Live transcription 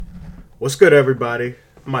What's good, everybody?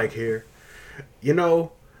 Mike here. You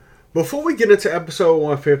know, before we get into episode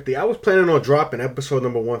 150, I was planning on dropping episode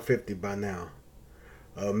number 150 by now.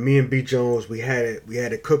 Me and B Jones, we had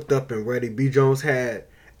it cooked up and ready. B Jones had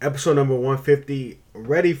episode number 150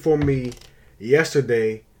 ready for me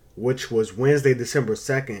yesterday, which was Wednesday, December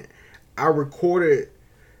 2nd. I recorded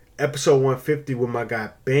episode 150 with my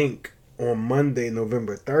guy Bank on Monday,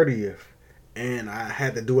 November 30th. And I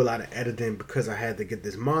had to do a lot of editing because I had to get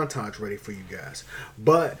this montage ready for you guys.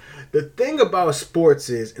 But the thing about sports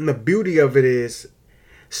is, and the beauty of it is,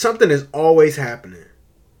 something is always happening.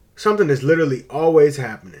 Something is literally always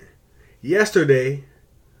happening. Yesterday,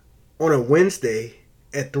 on a Wednesday,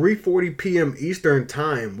 at 3:40 p.m. Eastern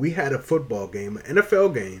Time, we had a football game, an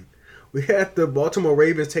NFL game. We had the Baltimore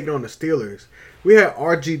Ravens taking on the Steelers. We had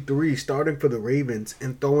RG3 starting for the Ravens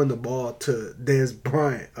and throwing the ball to Dez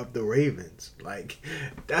Bryant of the Ravens. Like,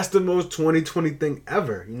 that's the most 2020 thing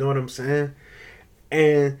ever. You know what I'm saying?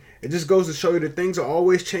 And it just goes to show you that things are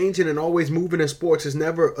always changing and always moving in sports. It's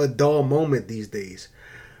never a dull moment these days.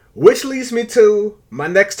 Which leads me to my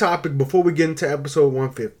next topic before we get into episode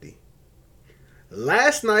 150.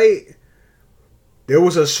 Last night, there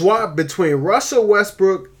was a swap between Russell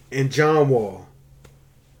Westbrook and John Wall.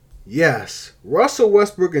 Yes, Russell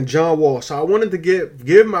Westbrook and John Wall. So I wanted to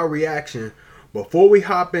give my reaction before we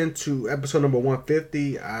hop into episode number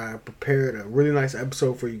 150. I prepared a really nice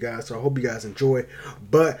episode for you guys, so I hope you guys enjoy.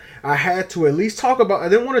 But I had to at least talk about. I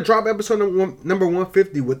didn't want to drop episode number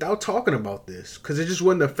 150 without talking about this because it just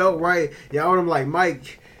wouldn't have felt right. Y'all would have like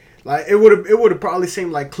Mike, like it would have probably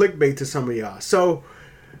seemed like clickbait to some of y'all. So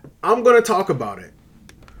I'm gonna talk about it.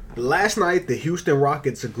 Last night, the Houston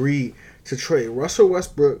Rockets agreed to trade Russell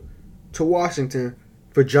Westbrook to Washington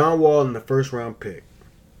for John Wall in the first round pick.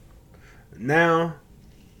 Now,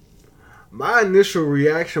 my initial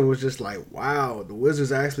reaction was just like, wow, the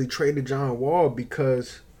Wizards actually traded John Wall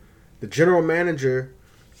because the general manager,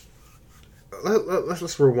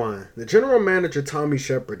 let's rewind. The general manager, Tommy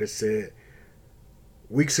Shepard, has said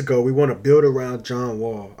weeks ago, we want to build around John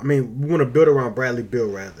Wall. We want to build around Bradley Beal,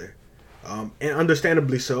 rather. And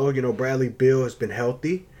understandably so. You know, Bradley Beal has been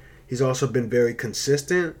healthy. He's also been very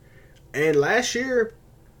consistent. And last year,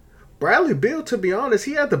 Bradley Beal, to be honest,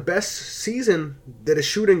 he had the best season that a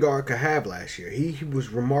shooting guard could have last year. He was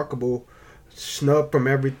remarkable, snubbed from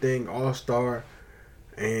everything, All-Star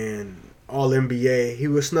and All-NBA. He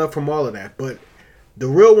was snubbed from all of that. But the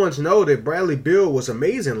real ones know that Bradley Beal was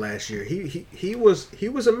amazing last year. He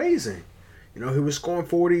was amazing. You know, he was scoring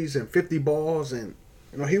 40s and 50 balls, and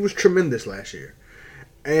you know, he was tremendous last year.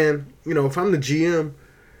 And, you know, if I'm the GM,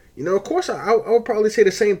 you know, of course, I would probably say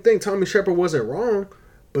the same thing. Tommy Shepard wasn't wrong,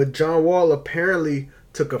 but John Wall apparently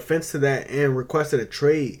took offense to that and requested a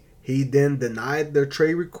trade. He then denied their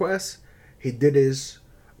trade request. He did his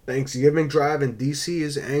Thanksgiving drive in D.C.,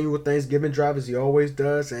 his annual Thanksgiving drive, as he always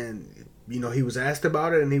does. And, you know, he was asked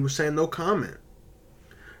about it, and he was saying no comment.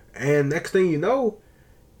 And next thing you know,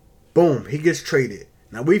 boom, he gets traded.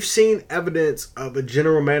 Now, we've seen evidence of a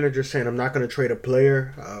general manager saying, I'm not going to trade a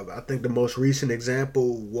player. I think the most recent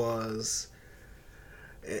example was,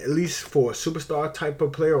 at least for a superstar type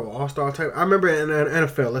of player or all-star type. I remember in the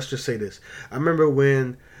NFL, let's just say this. I remember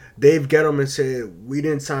when Dave Gettleman said, we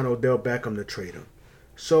didn't sign Odell Beckham to trade him.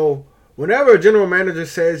 So, whenever a general manager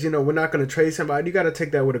says, you know, we're not going to trade somebody, you got to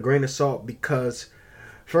take that with a grain of salt because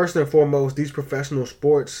first and foremost, these professional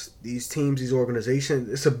sports, these teams, these organizations,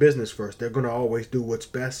 it's a business first. They're going to always do what's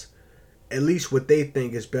best, at least what they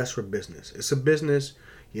think is best for business. It's a business,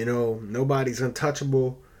 you know, nobody's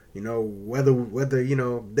untouchable, you know, whether you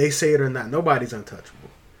know, they say it or not, nobody's untouchable.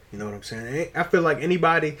 You know what I'm saying? I feel like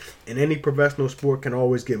anybody in any professional sport can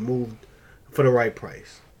always get moved for the right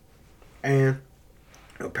price. And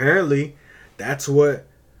apparently, that's what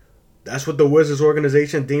the Wizards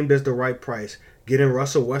organization deemed as the right price. Getting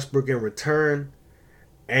Russell Westbrook in return.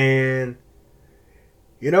 And,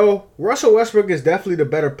 you know, Russell Westbrook is definitely the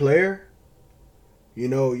better player. You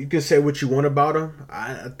know, you can say what you want about him.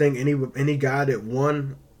 I think any guy that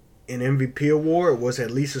won an MVP award was at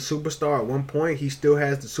least a superstar at one point. He still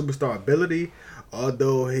has the superstar ability.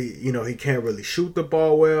 Although he can't really shoot the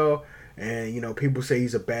ball well. And, you know, people say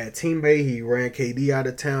he's a bad teammate. He ran KD out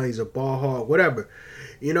of town. He's a ball hog, whatever.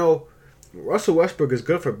 You know, Russell Westbrook is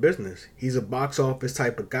good for business. He's a box office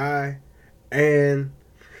type of guy. And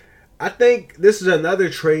I think this is another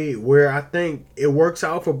trade where I think it works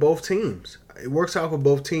out for both teams. It works out for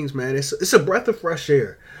both teams, man. It's a breath of fresh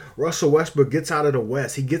air. Russell Westbrook gets out of the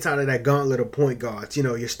West. He gets out of that gauntlet of point guards. You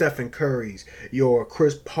know, your Stephen Currys, your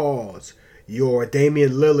Chris Pauls, your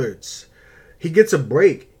Damian Lillards, he gets a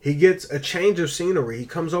break. He gets a change of scenery. He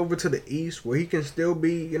comes over to the East where he can still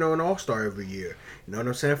be, an all-star every year. You know what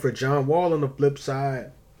I'm saying? For John Wall on the flip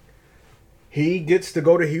side, he gets to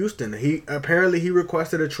go to Houston. He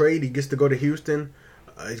requested a trade. He gets to go to Houston.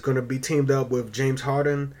 He's going to be teamed up with James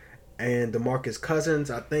Harden and DeMarcus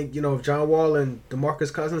Cousins. I think, if John Wall and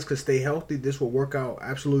DeMarcus Cousins could stay healthy, this will work out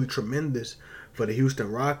absolutely tremendous for the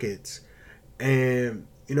Houston Rockets. And,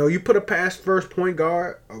 you put a pass-first point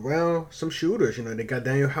guard around some shooters. They got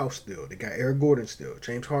Daniel House still. They got Eric Gordon still.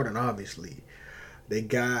 James Harden, obviously. They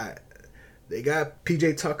got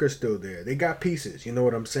PJ Tucker still there. They got pieces. You know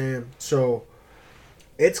what I'm saying? So,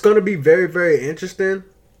 it's going to be very, very interesting.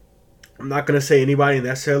 I'm not going to say anybody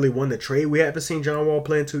necessarily won the trade. We haven't seen John Wall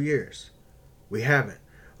play in 2 years. We haven't.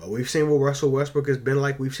 We've seen what Russell Westbrook has been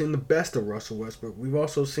like. We've seen the best of Russell Westbrook. We've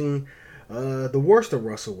also seen the worst of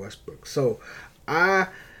Russell Westbrook. So,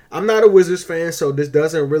 I'm not a Wizards fan, so this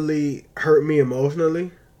doesn't really hurt me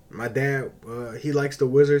emotionally. My dad, he likes the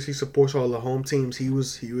Wizards. He supports all the home teams. He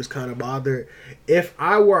was kind of bothered.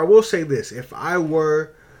 I will say this, if I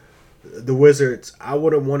were the Wizards, I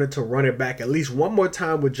would have wanted to run it back at least one more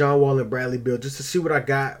time with John Wall and Bradley Beal just to see what I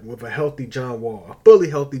got with a healthy John Wall, a fully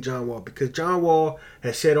healthy John Wall, because John Wall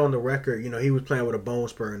has said on the record, he was playing with a bone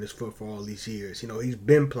spur in his foot for all these years. He's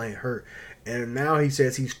been playing hurt, and now he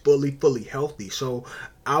says he's fully healthy. So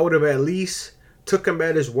I would have at least took him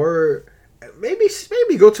at his word. Maybe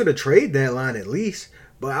go to the trade deadline at least,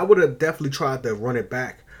 but I would have definitely tried to run it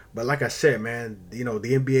back. But like I said, man, the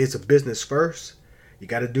NBA is a business first. You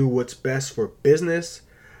got to do what's best for business.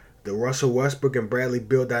 The Russell Westbrook and Bradley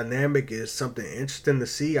Beal dynamic is something interesting to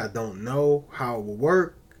see. I don't know how it will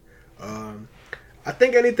work. I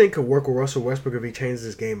think anything could work with Russell Westbrook if he changes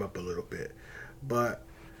his game up a little bit. But,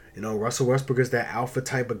 Russell Westbrook is that alpha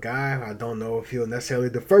type of guy. I don't know if he'll necessarily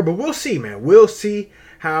defer, but we'll see, man. We'll see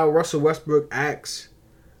how Russell Westbrook acts.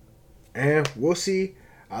 And we'll see.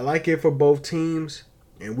 I like it for both teams,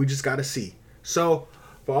 and we just got to see. So,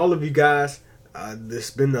 for all of you guys,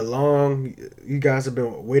 you guys have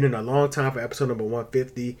been waiting a long time for episode number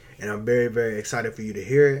 150, and I'm very, very excited for you to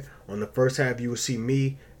hear it. On the first half, you will see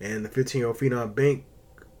me and the 15-year-old Phenom Bank.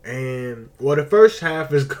 And, the first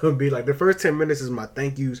half is going to be the first 10 minutes is my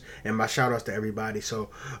thank yous and my shout outs to everybody. So,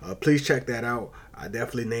 please check that out. I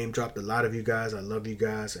definitely name dropped a lot of you guys. I love you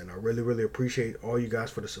guys, and I really, really appreciate all you guys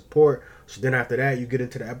for the support. So then after that, you get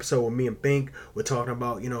into the episode with me and Bank. We're talking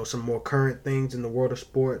about, some more current things in the world of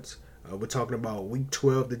sports. We're talking about Week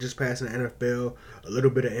 12 that just passed in the NFL, a little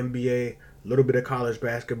bit of NBA, a little bit of college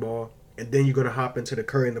basketball, and then you're going to hop into the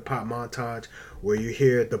Curry in the Pot montage where you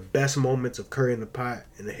hear the best moments of Curry in the Pot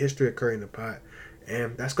and the history of Curry in the Pot.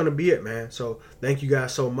 And that's going to be it, man. So thank you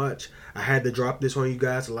guys so much. I had to drop this on you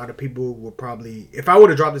guys. A lot of people will probably, if I would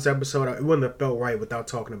have dropped this episode, it wouldn't have felt right without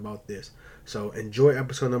talking about this. So enjoy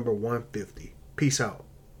episode number 150. Peace out.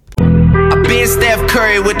 I been Steph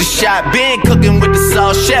Curry with the shot, been cooking with the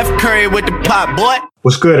sauce, Chef Curry with the pot, boy.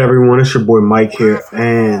 What's good, everyone? It's your boy Mike here,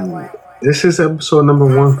 and this is episode number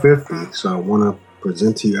 150. So I want to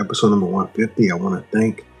present to you episode number 150. I want to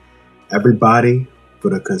thank everybody for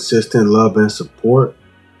the consistent love and support.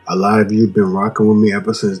 A lot of you have been rocking with me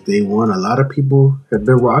ever since day one. A lot of people have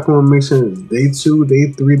been rocking with me since day 2,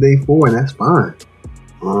 day 3, day 4, and that's fine.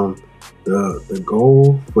 The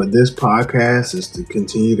goal for this podcast is to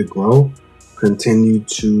continue to grow, continue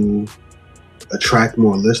to attract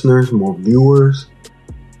more listeners, more viewers,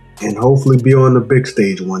 and hopefully be on the big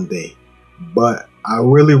stage one day. But I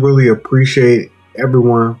really, really appreciate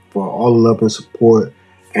everyone for all the love and support.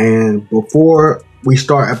 And before we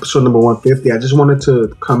start episode number 150, I just wanted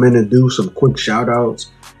to come in and do some quick shout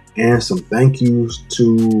outs and some thank yous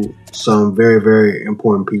to some very, very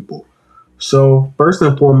important people. So first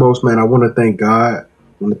and foremost, man, I want to thank God. I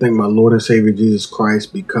want to thank my Lord and Savior Jesus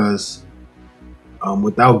Christ, because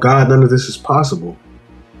without God, none of this is possible.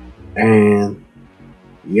 And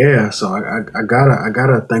yeah, so I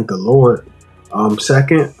gotta thank the Lord.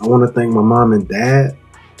 Second, I want to thank my mom and dad.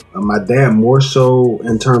 My dad more so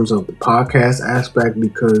in terms of the podcast aspect,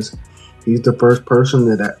 because he's the first person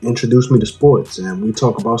that introduced me to sports, and we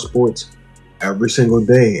talk about sports every single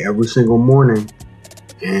day, every single morning,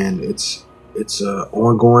 and it's an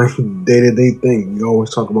ongoing day-to-day thing. We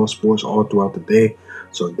always talk about sports all throughout the day.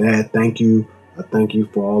 So, Dad, thank you. I thank you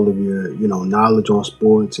for all of your, knowledge on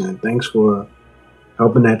sports, and thanks for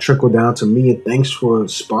helping that trickle down to me, and thanks for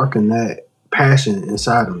sparking that passion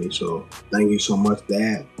inside of me. So, thank you so much,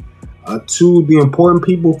 Dad. To the important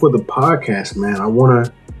people for the podcast, man, I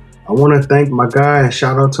wanna thank my guy, and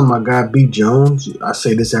shout out to my guy B Jones. I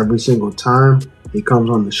say this every single time he comes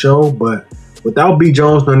on the show, but without B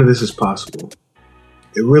Jones, none of this is possible.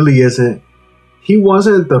 It really isn't. he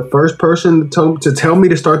wasn't the first person to tell me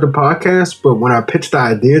to start the podcast, but when I pitched the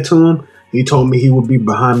idea to him, he told me he would be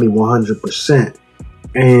behind me 100%.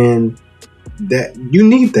 And that you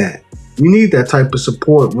need that. You need that type of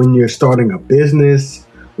support when you're starting a business,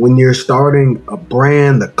 when you're starting a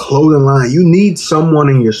brand, a clothing line. You need someone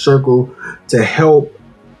in your circle to help,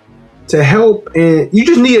 and you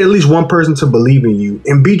just need at least one person to believe in you.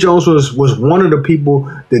 And B. Jones was one of the people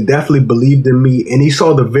that definitely believed in me, and he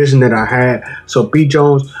saw the vision that I had. So B.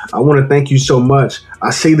 Jones, I want to thank you so much.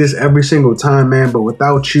 I say this every single time, man, but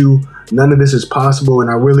without you, none of this is possible, and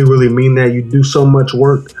I really, really mean that. You do so much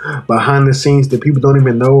work behind the scenes that people don't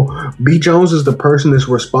even know. B. Jones is the person that's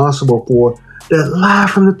responsible for that Live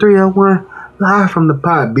from the 301, Live from the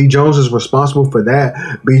Pod. B. Jones is responsible for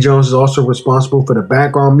that. B. Jones is also responsible for the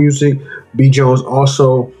background music. B. Jones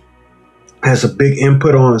also has a big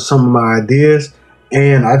input on some of my ideas.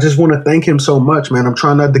 And I just want to thank him so much, man. I'm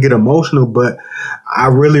trying not to get emotional, but I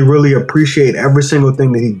really, really appreciate every single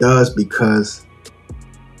thing that he does, because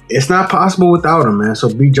it's not possible without him, man.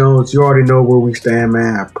 So B. Jones, you already know where we stand,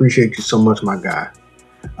 man. I appreciate you so much, my guy.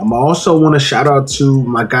 I also want to shout out to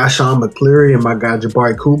my guy Sean McCleary and my guy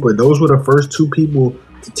Jabari Cooper. Those were the first two people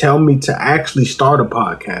to tell me to actually start a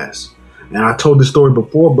podcast. And I told this story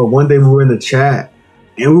before, but one day we were in the chat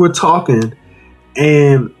and we were talking,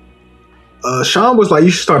 and Sean was like,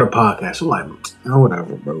 "You should start a podcast." I'm like, "Oh,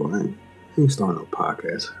 whatever, bro. I ain't starting a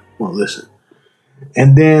podcast. I want to listen."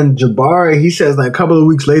 And then Jabari, he says, like, a couple of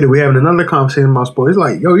weeks later, we having another conversation about sports. He's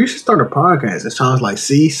like, "Yo, you should start a podcast." And Sean's like,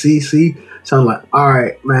 see. So I'm like, all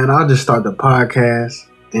right, man, I'll just start the podcast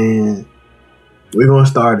and we're going to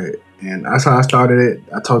start it. And that's how I started it.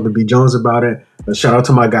 I talked to B. Jones about it. But shout out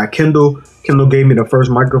to my guy, Kendall. Kendall gave me the first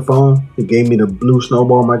microphone. He gave me the Blue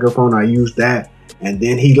Snowball microphone. I used that. And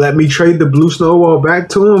then he let me trade the Blue Snowball back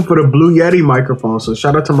to him for the Blue Yeti microphone. So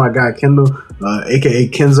shout out to my guy, Kendall, a.k.a.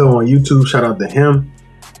 Kenzo on YouTube. Shout out to him.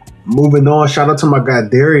 Moving on, shout out to my guy,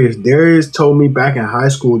 Darius. Darius told me back in high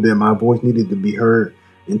school that my voice needed to be heard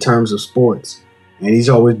in terms of sports. And he's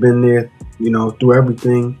always been there, through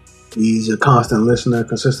everything. He's a constant listener,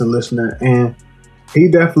 consistent listener. And he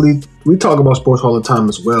definitely, we talk about sports all the time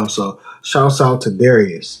as well. So shouts out to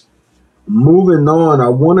Darius. Moving on, I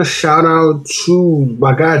want to shout out to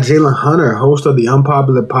my guy, Jalen Hunter, host of the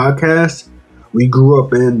Unpopular Podcast. We grew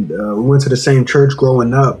up we went to the same church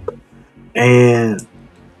growing up. And,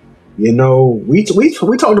 we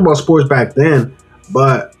talked about sports back then.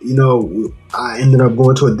 But, I ended up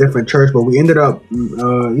going to a different church, but we ended up,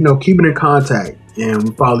 keeping in contact, and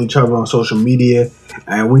we followed each other on social media,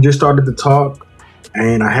 and we just started to talk,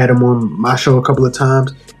 and I had him on my show a couple of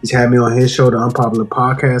times. He's had me on his show, the Unpopular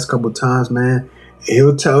Podcast, a couple of times, man. And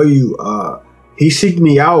he'll tell you, he seeked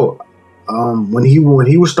me out when he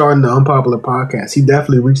was starting the Unpopular Podcast. He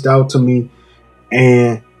definitely reached out to me,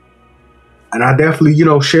 and I definitely,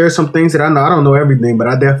 shared some things that I know. I don't know everything, but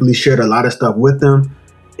I definitely shared a lot of stuff with him.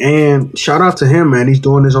 And shout out to him, man. He's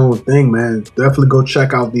doing his own thing, man. Definitely go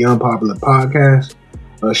check out the Unpopular Podcast.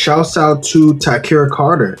 Shouts out to Takira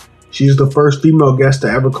Carter. She's the first female guest to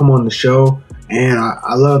ever come on the show. And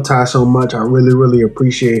I love Ty so much. I really, really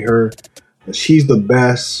appreciate her. She's the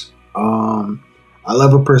best. I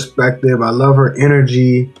love her perspective. I love her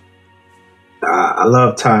energy. I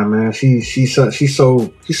love Ty, man. She's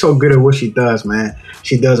so good at what she does, man.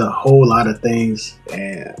 She does a whole lot of things,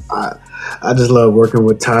 and I just love working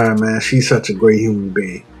with Ty, man. She's such a great human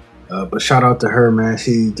being. But shout out to her, man.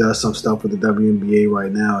 She does some stuff with the WNBA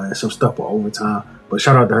right now and some stuff for overtime. But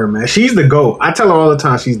shout out to her, man. She's the GOAT. I tell her all the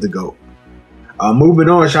time she's the GOAT. Moving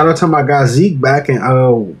on, shout out to my guy Zeke back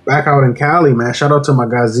out in Cali, man. Shout out to my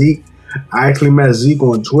guy Zeke. I actually met Zeke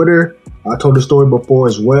on Twitter. I told the story before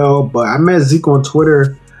as well, but I met Zeke on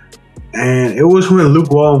Twitter, and it was when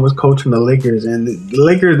Luke Walton was coaching the Lakers, and the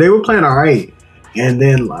Lakers, they were playing all right. And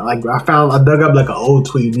then, I dug up like an old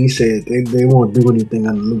tweet, and he said they won't do anything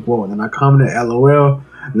under Luke Walton. And I commented, LOL.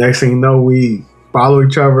 Next thing you know, we follow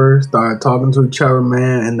each other, start talking to each other,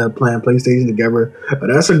 man, end up playing PlayStation together. But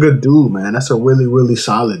that's a good dude, man. That's a really, really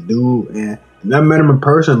solid dude. And I never met him in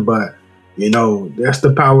person, but that's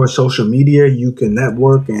the power of social media. You can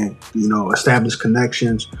network and, establish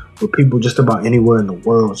connections with people just about anywhere in the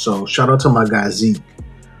world. So shout out to my guy Zeke.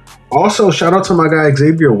 Also, shout out to my guy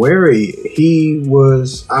Xavier Wary.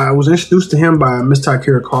 I was introduced to him by Miss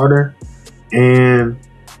Takira Carter, and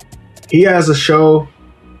he has a show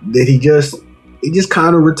that he just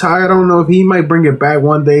kind of retired. I don't know if he might bring it back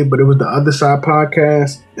one day, but it was the Other Side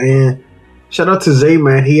Podcast. And shout out to Zay,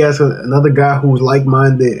 man. He has another guy who's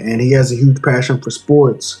like-minded, and he has a huge passion for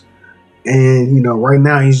sports. And, right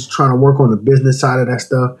now he's trying to work on the business side of that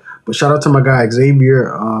stuff. But shout out to my guy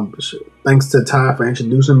Xavier. thanks to Ty for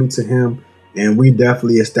introducing me to him, and we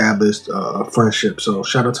definitely established a friendship. So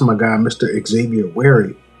shout out to my guy, Mr. Xavier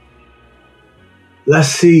Wary. Let's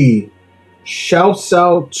see. Shouts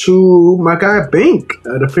out to my guy Bink,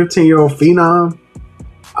 the 15-year-old phenom.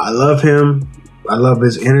 I love him. I love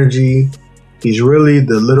his energy. He's really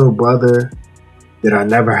the little brother that I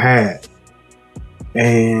never had.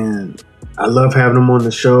 And I love having him on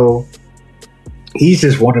the show. He's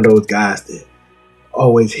just one of those guys that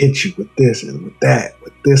always hit you with this and with that,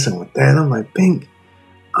 with this and with that. I'm like, Bink,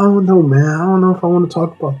 I don't know, man. I don't know if I want to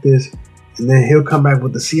talk about this. And then he'll come back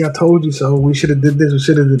with the, see, I told you so. We should have did this. We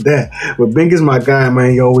should have did that. But Bink is my guy,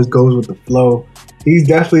 man. He always goes with the flow. He's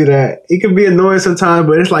definitely that. He can be annoying sometimes,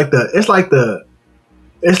 but it's like the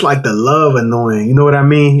love annoying. You know what I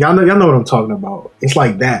mean? Y'all know what I'm talking about. It's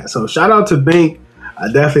like that. So shout out to Bink. I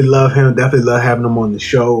definitely love him. Definitely love having him on the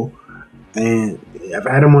show. And I've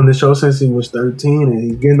had him on the show since he was 13, and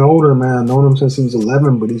he's getting older, man. I've known him since he was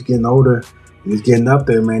 11, but he's getting older. He's getting up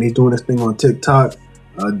there, man. He's doing this thing on TikTok.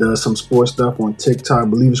 Does some sports stuff on TikTok. I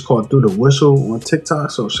believe it's called Through the Whistle on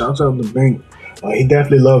TikTok. So shouts out to Bink. He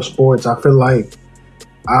definitely loves sports. I feel like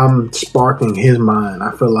I'm sparking his mind.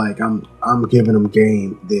 I feel like I'm giving him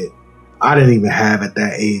game that I didn't even have at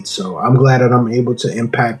that age. So I'm glad that I'm able to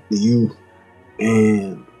impact the youth.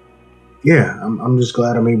 And yeah, I'm just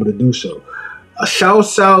glad I'm able to do so. A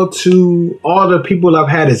shout out to all the people I've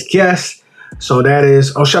had as guests. So that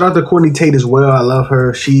is, shout out to Courtney Tate as well. I love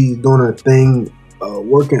her. She's doing her thing,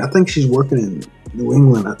 working. I think she's working in New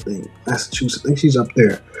England, Massachusetts. I think she's up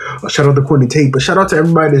there. Shout out to Courtney Tate. But shout out to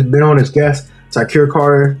everybody that's been on as guests. Tykeer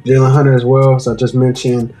Carter, Jalen Hunter as well. So I just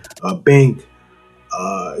mentioned Bink,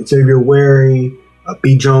 Xavier Wary,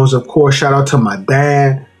 B. Jones, of course. Shout out to my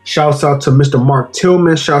dad. Shouts out to Mr. Mark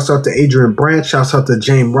Tillman. Shouts out to Adrian Branch. Shouts out to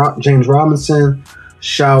James Robinson.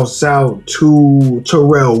 Shouts out to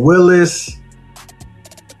Terrell Willis.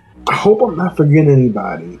 I hope I'm not forgetting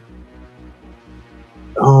anybody.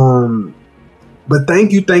 But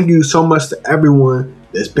thank you so much to everyone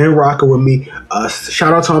that's been rocking with me.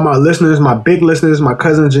 Shout out to all my listeners, my big listeners, my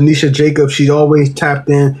cousin Janisha Jacobs. She's always tapped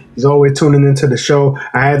in. She's always tuning into the show.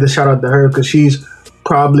 I had to shout out to her because she's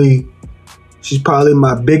probably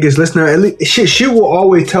my biggest listener. At least she will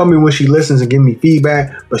always tell me when she listens and give me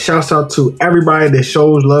feedback. But shouts out to everybody that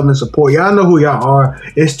shows love and support. Y'all know who y'all are.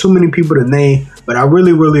 It's too many people to name, but I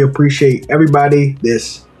really, really appreciate everybody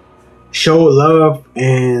that's showed love,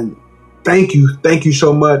 and thank you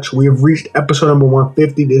so much. We have reached episode number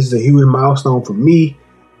 150. This is a huge milestone for me,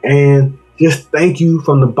 and just thank you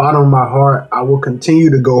from the bottom of my heart. I will continue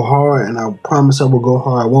to go hard, and I promise I will go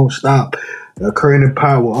hard. I won't stop. The Curry in the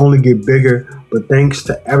Pot will only get bigger, but thanks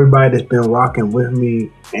to everybody that's been rocking with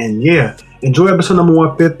me. And yeah, enjoy episode number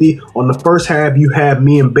 150. On the first half, you have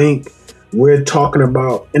me and Bink. We're talking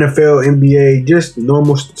about NFL, NBA, just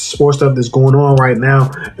normal sports stuff that's going on right now.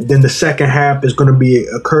 And then the second half is going to be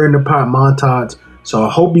a Curry in the Pot montage. So I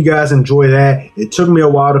hope you guys enjoy that. It took me a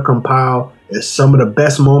while to compile. It's some of the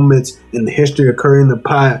best moments in the history of Curry in the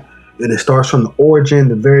Pot. And it starts from the origin,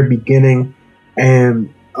 the very beginning,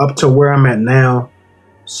 and up to where I'm at now.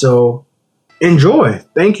 So enjoy.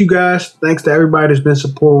 Thank you guys. Thanks to everybody that's been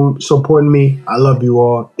supporting me. I love you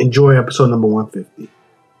all. Enjoy episode number 150.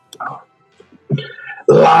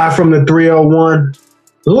 Live from the 301,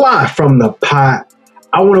 live from the pot.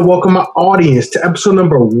 I want to welcome my audience to episode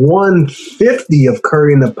number 150 of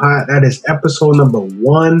Curry in the Pot. That is episode number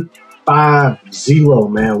 150,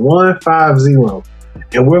 man.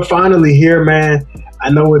 150. And we're finally here, man. I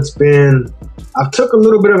know I took a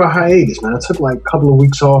little bit of a hiatus, man. I took like a couple of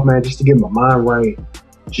weeks off, man, just to get my mind right,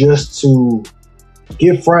 just to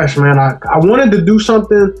get fresh, man. I wanted to do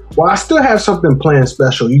something. Well, I still have something planned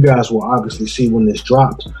special. You guys will obviously see when this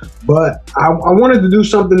drops. But I wanted to do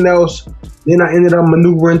something else. Then I ended up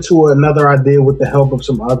maneuvering to another idea with the help of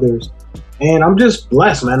some others. And I'm just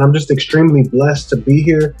blessed, man. I'm just extremely blessed to be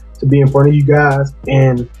here, to be in front of you guys.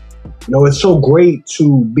 And, you know, it's so great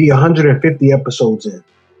to be 150 episodes in.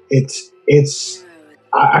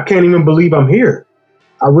 I can't even believe I'm here.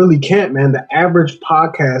 I really can't, man. The average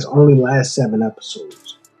podcast only lasts 7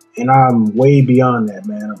 episodes. And I'm way beyond that,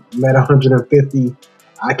 man. I'm at 150.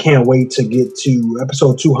 I can't wait to get to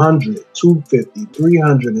episode 200, 250,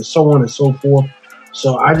 300, and so on and so forth.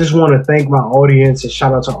 So I just want to thank my audience and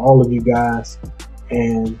shout out to all of you guys.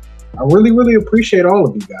 And I really, really appreciate all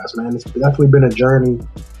of you guys, man. It's definitely been a journey.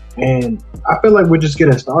 And I feel like we're just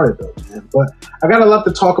getting started, though, man. But I got a lot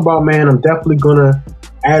to talk about, man. I'm definitely going to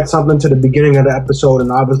add something to the beginning of the episode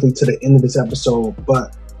and obviously to the end of this episode.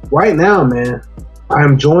 But right now, man, I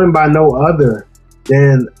am joined by no other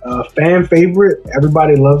than a fan favorite.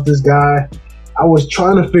 Everybody loves this guy. I was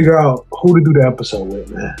trying to figure out who to do the episode with,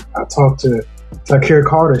 man. I talked to Takira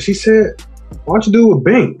Carter. She said, why don't you do it with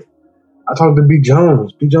Bink? I talked to B.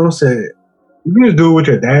 Jones. B. Jones said, you can just do it with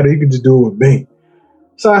your dad, or you can just do it with Bink.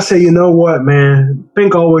 So I said, you know what, man?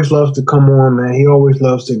 Bink always loves to come on, man. He always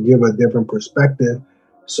loves to give a different perspective.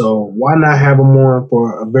 So why not have him on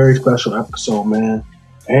for a very special episode, man?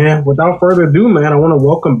 And without further ado, man, I want to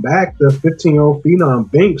welcome back the 15-year-old phenom,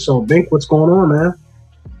 Bink. So, Bink, what's going on, man?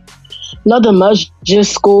 Nothing much,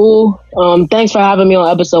 just school. Thanks for having me on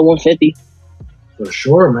episode 150. For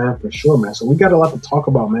sure, man. For sure, man. So we got a lot to talk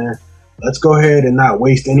about, man. Let's go ahead and not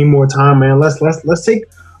waste any more time, man. Let's take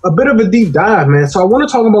a bit of a deep dive, man. So I want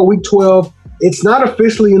to talk about Week 12. It's not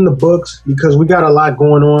officially in the books because we got a lot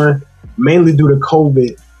going on, mainly due to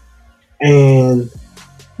COVID, and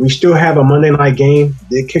we still have a Monday night game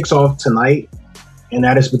that kicks off tonight, and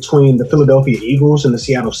that is between the Philadelphia Eagles and the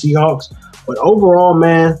Seattle Seahawks. But overall,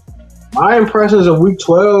 man, my impressions of Week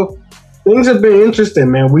 12, things have been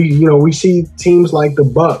interesting, man. We see teams like the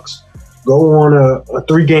Bucks go on a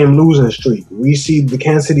 3-game losing streak. We see the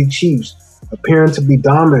Kansas City Chiefs appearing to be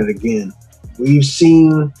dominant again. We've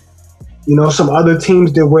seen, some other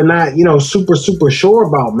teams that we're not, super sure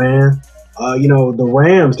about, man. The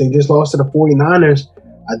Rams, they just lost to the 49ers.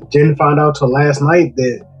 I didn't find out till last night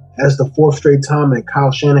that that's the 4th straight time that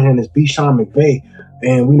Kyle Shanahan has beat Sean McVay.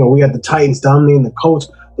 And we had the Titans dominating the Colts.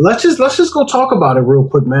 But let's just go talk about it real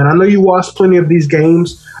quick, man. I know you watched plenty of these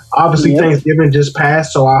games. Obviously, yep. Thanksgiving just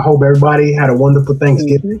passed, so I hope everybody had a wonderful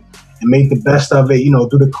Thanksgiving and made the best of it.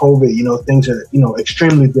 Due to COVID, things are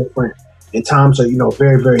extremely different, and times are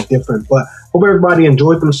very, very different. But hope everybody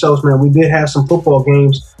enjoyed themselves, man. We did have some football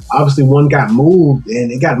games. Obviously, one got moved,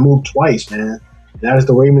 and it got moved twice, man. That is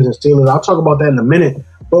the Ravens and Steelers. I'll talk about that in a minute.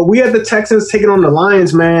 But we had the Texans taking on the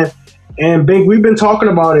Lions, man. And, Bink, we've been talking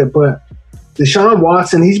about it, but Deshaun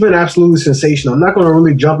Watson, he's been absolutely sensational. I'm not going to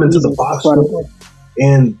really jump into the box score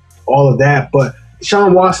and all of that, but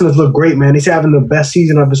Deshaun Watson has looked great, man. He's having the best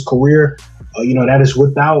season of his career. That is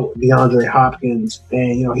without DeAndre Hopkins.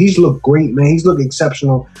 And, he's looked great, man. He's looked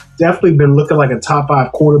exceptional. Definitely been looking like a top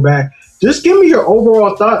 5 quarterback. Just give me your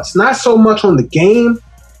overall thoughts, not so much on the game,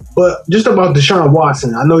 but just about Deshaun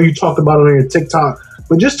Watson. I know you talked about it on your TikTok,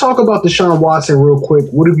 but just talk about Deshaun Watson real quick.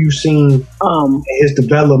 What have you seen his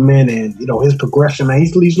development and, his progression, man?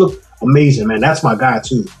 He's looked amazing, man. That's my guy,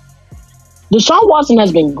 too. Deshaun Watson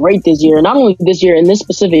has been great this year. Not only this year, in this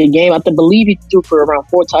specific game, I believe he threw for around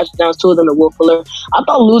 4 touchdowns, 2 of them to Will Fuller. I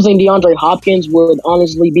thought losing DeAndre Hopkins would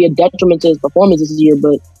honestly be a detriment to his performance this year,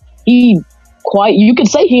 but you could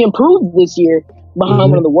say he improved this year behind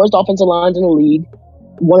one of the worst offensive lines in the league.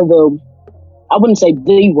 I wouldn't say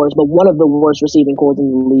the worst, but one of the worst receiving corps in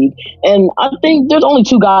the league. And I think there's only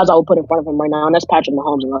 2 guys I would put in front of him right now, and that's Patrick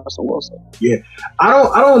Mahomes and Russell Wilson. Yeah.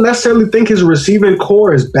 I don't necessarily think his receiving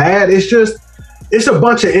corps is bad. It's a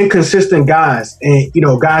bunch of inconsistent guys and,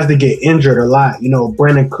 guys that get injured a lot.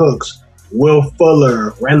 Brandon Cooks, Will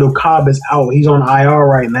Fuller, Randall Cobb is out. He's on IR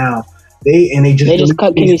right now. They just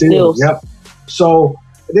cut Kenny Stills. Yep. So,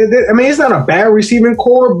 it's not a bad receiving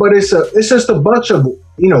corps, but it's just a bunch of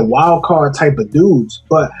wild card type of dudes.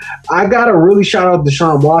 But I gotta really shout out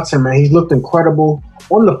Deshaun Watson, man. He's looked incredible.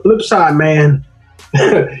 On the flip side, man,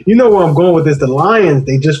 you know where I'm going with this. The Lions,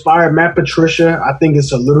 they just fired Matt Patricia. I think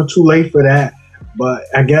it's a little too late for that, but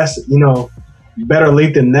I guess better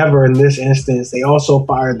late than never in this instance. They also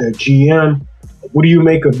fired their GM. What do you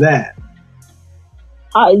make of that?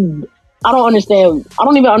 I don't understand. I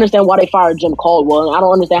don't even understand why they fired Jim Caldwell. I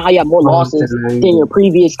don't understand how you have more losses than your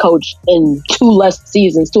previous coach in 2 less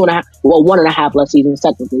seasons, 1.5 less seasons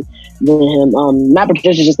technically than him. Matt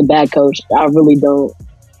Patricia is just a bad coach. I really don't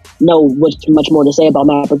know much more to say about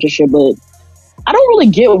Matt Patricia, but I don't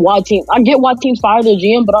really get why teams fire their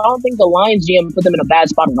GM, but I don't think the Lions GM put them in a bad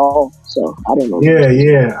spot at all. So I don't know.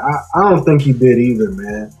 Yeah. I don't think he did either,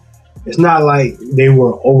 man. It's not like they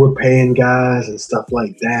were overpaying guys and stuff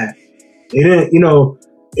like that. They didn't,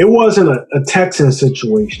 it wasn't a Texan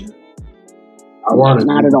situation. Ironically,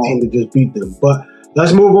 not at all. Team to just beat them. But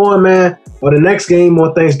let's move on, man. The next game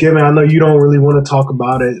on Thanksgiving, I know you don't really want to talk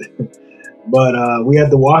about it, but we had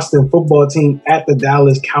the Washington football team at the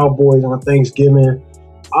Dallas Cowboys on Thanksgiving.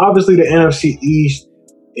 Obviously, the NFC East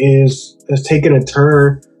has taken a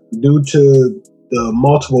turn due to the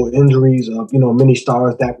multiple injuries of many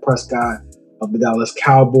stars. Dak Prescott of the Dallas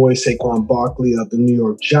Cowboys, Saquon Barkley of the New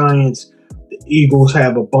York Giants. The Eagles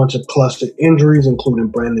have a bunch of cluster injuries, including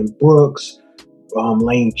Brandon Brooks,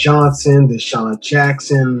 Lane Johnson, Deshaun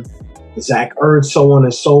Jackson, Zach Ertz, so on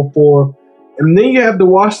and so forth. And then you have the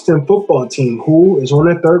Washington football team, who is on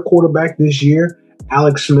their 3rd quarterback this year,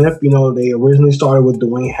 Alex Smith. They originally started with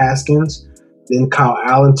Dwayne Haskins. Then Kyle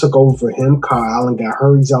Allen took over for him. Kyle Allen got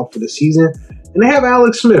hurt. He's out for the season. And they have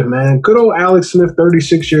Alex Smith, man. Good old Alex Smith,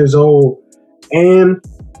 36 years old. And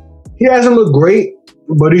he hasn't looked great,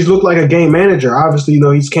 but he's looked like a game manager. Obviously,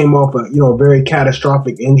 he's came off a very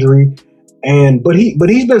catastrophic injury. But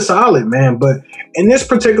he's been solid, man. But in this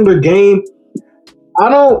particular game,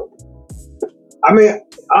 obviously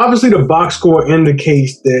the box score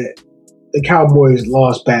indicates that the Cowboys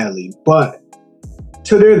lost badly. But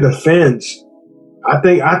to their defense, I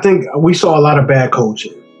think we saw a lot of bad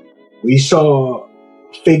coaching. We saw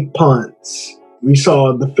fake punts. We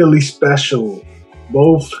saw the Philly special,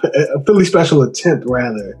 a Philly special attempt,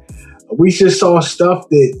 rather. We just saw stuff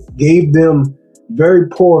that gave them very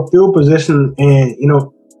poor field position, and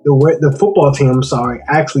the football team,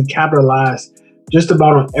 actually capitalized just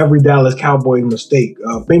about on every Dallas Cowboy mistake.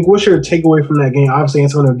 Bink, what's your takeaway from that game? Obviously,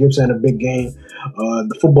 Antonio Gibson had a big game.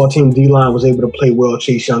 The football team D-line was able to play well.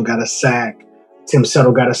 Chase Young got a sack. Tim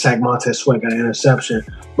Settle got a sack. Montez Sweat got an interception.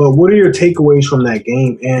 But what are your takeaways from that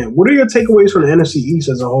game? And what are your takeaways from the NFC East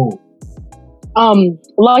as a whole?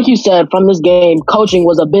 Like you said, from this game, coaching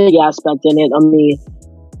was a big aspect in it. I mean,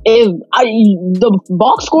 the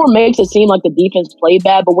box score makes it seem like the defense played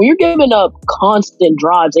bad, but when you're giving up constant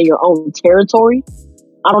drives in your own territory,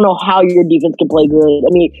 I don't know how your defense can play good. I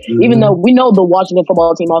mean, even though we know the Washington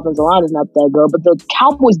football team offensive line is not that good, but the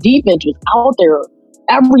Cowboys defense was out there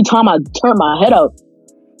every time I turned my head up.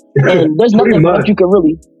 And there's nothing much you can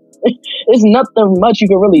really there's nothing much you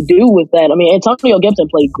can really do with that. I mean, Antonio Gibson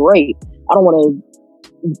played great. I don't want to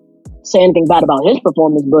say anything bad about his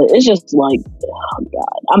performance, but it's just like, oh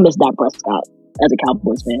God, I miss Dak Prescott as a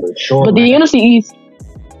Cowboys fan. Sure, but the NFC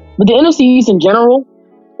East in general,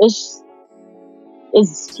 it's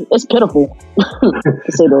pitiful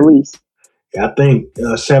to say the least. Yeah, I think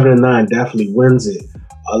 7-9 definitely wins it.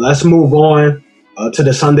 Let's move on to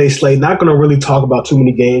the Sunday slate. Not going to really talk about too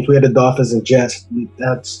many games. We had the Dolphins and Jets.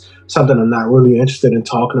 That's something I'm not really interested in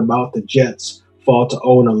talking about. The Jets fall to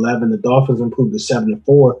 0-11. The Dolphins improved to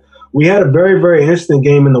 7-4. We had a very, very interesting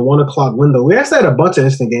game in the 1 o'clock window. We actually had a bunch of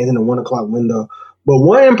interesting games in the 1 o'clock window, but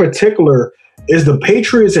one in particular is the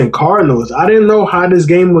Patriots and Cardinals. I didn't know how this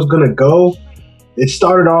game was going to go. It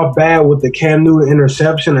started off bad with the Cam Newton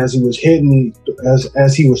interception as he was hitting,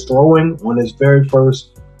 as he was throwing on his very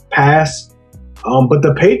first pass. But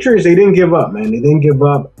the Patriots, they didn't give up, man. They didn't give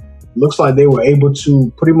up. Looks like they were able to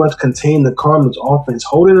pretty much contain the Cardinals offense,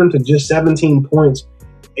 holding them to just 17 points.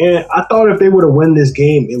 And I thought if they were to win this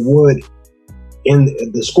game, the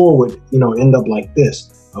score would, end up like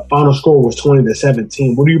this. A final score was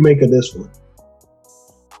 20-17. What do you make of this one?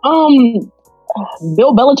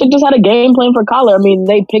 Bill Belichick just had a game plan for Kyler. I mean,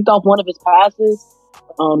 they picked off one of his passes.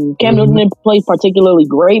 Cam Newton didn't play particularly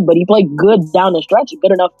great, but he played good down the stretch,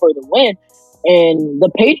 good enough for the win. And the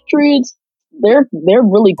Patriots, they're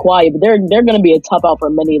really quiet, but they're going to be a tough out for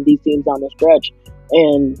many of these teams down the stretch.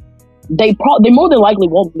 And they more than likely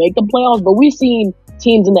won't make the playoffs, but we've seen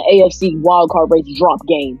teams in the AFC wildcard race drop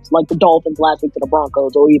games, like the Dolphins last week to the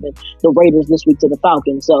Broncos, or even the Raiders this week to the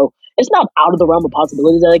Falcons. So it's not out of the realm of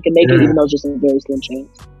possibilities that they can make it, even though it's just a very slim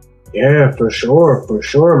chance. Yeah, for sure,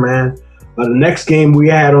 man. The next game we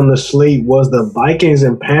had on the slate was the Vikings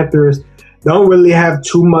and Panthers. Don't really have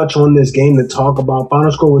too much on this game to talk about.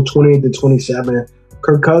 Final score was 28-27.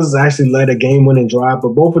 Kirk Cousins actually led a game-winning drive,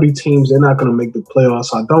 but both of these teams, they're not going to make the playoffs,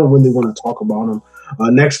 so I don't really want to talk about them.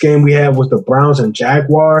 Next game we had was the Browns and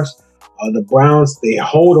Jaguars. The Browns, they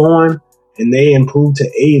hold on, and they improved to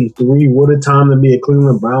 8-3. What a time to be a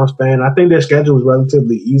Cleveland Browns fan. I think their schedule was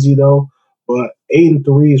relatively easy, though, but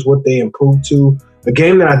 8-3 is what they improved to. The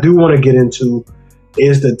game that I do want to get into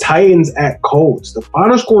is the Titans at Colts. The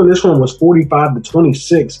final score in this one was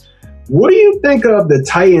 45-26. What do you think of the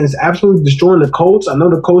Titans absolutely destroying the Colts? I know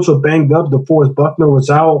the Colts were banged up. DeForest Buckner was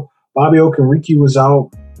out. Bobby Okereke was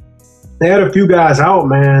out. They had a few guys out,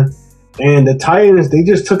 man. And the Titans, they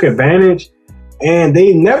just took advantage. And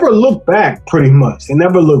they never looked back, pretty much. They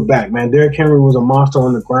never looked back, man. Derrick Henry was a monster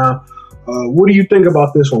on the ground. What do you think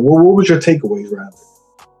about this one? What was your takeaways, rather?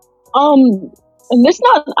 And I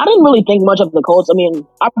didn't really think much of the Colts. I mean,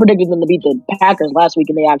 I predicted them to beat the Packers last week,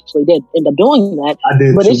 and they actually did end up doing that. I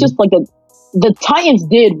did, but too. It's just like the Titans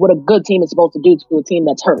did what a good team is supposed to do to a team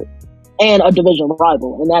that's hurt and a divisional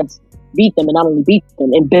rival, and that's beat them, and not only beat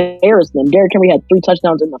them, embarrass them. Derrick Henry had 3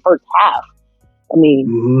 touchdowns in the first half. I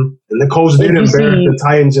mean, and the Colts did embarrass the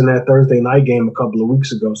Titans in that Thursday night game a couple of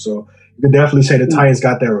weeks ago, so you could definitely say the Titans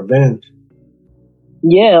got their revenge.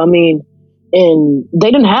 Yeah, I mean, and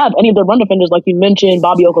they didn't have any of their run defenders, like you mentioned.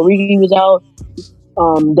 Bobby Okereke was out.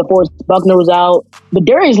 DeForest Buckner was out. But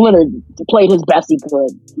Darius Leonard played his best he could. I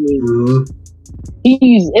mean,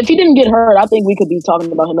 if he didn't get hurt, I think we could be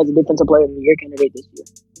talking about him as a defensive player of the year candidate this year.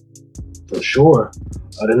 For sure.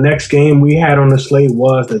 The next game we had on the slate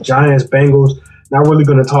was the Giants-Bengals. Not really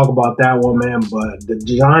going to talk about that one, man, but the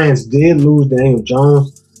Giants did lose Daniel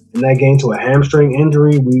Jones in that game to a hamstring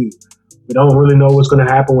injury. We don't really know what's going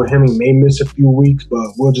to happen with him. He may miss a few weeks,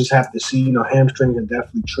 but we'll just have to see. You know, hamstrings are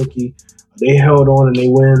definitely tricky. They held on and they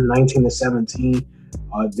win 19-17.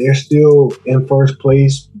 They're still in first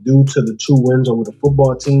place due to the 2 wins over the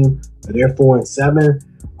football team. They're 4-7.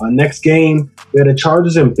 Next game, we had the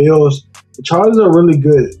Chargers and Bills. The Chargers are a really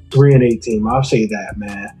good 3-8 team. I'll say that,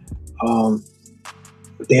 man.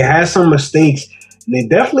 They had some mistakes, and they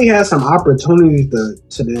definitely had some opportunities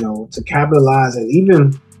to capitalize and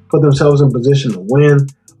even put themselves in position to win.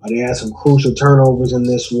 They had some crucial turnovers in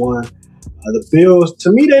this one. The Bills,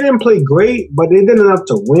 to me, they didn't play great, but they did enough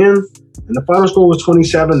to win. And the final score was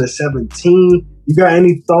 27-17. You got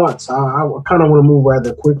any thoughts? I kind of want to move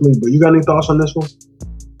rather quickly, but you got any thoughts on this one?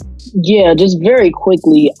 Yeah, just very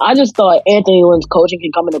quickly. I just thought Anthony Lynn's coaching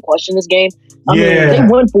can come into question this game. I mean, they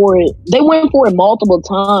went for it. They went for it multiple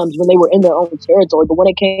times when they were in their own territory. But when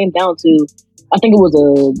it came down to, I think it was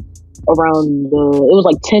it was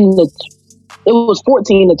like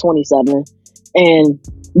 14-27, and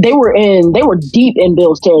they were deep in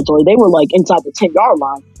Bills territory. They were like inside the 10-yard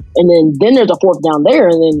line, and then there's a 4th down there,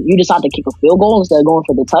 and then you decide to kick a field goal instead of going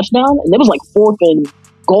for the touchdown, and it was like 4th and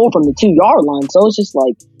goal from the 2-yard line. So it's just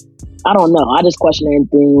like, I don't know. I just question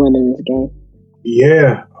Anthony Lynn in this game.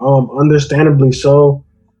 Yeah, understandably so.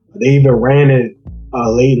 They even ran it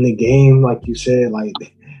late in the game, like you said. Like,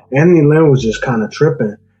 Anthony Lynn was just kind of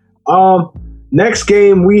tripping. Next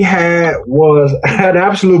game we had was an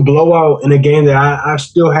absolute blowout in a game that I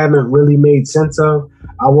still haven't really made sense of.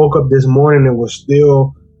 I woke up this morning and was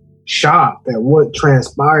still shocked at what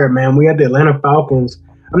transpired, man. We had the Atlanta Falcons.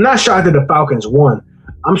 I'm not shocked that the Falcons won.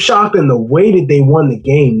 I'm shocked in the way that they won the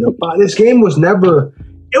game. This game was never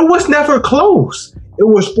close.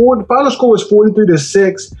 The final score was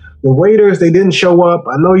 43-6. The Raiders, they didn't show up.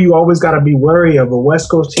 I know you always got to be wary of a West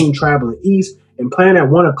Coast team traveling east and playing at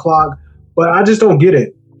 1 o'clock, but I just don't get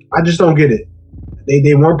it.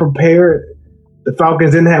 They weren't prepared. The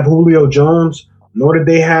Falcons didn't have Julio Jones, nor did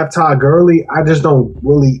they have Todd Gurley. I just don't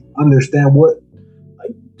really understand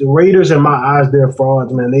the Raiders, in my eyes, they're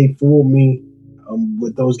frauds, man. They fooled me.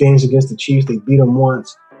 With those games against the Chiefs, they beat them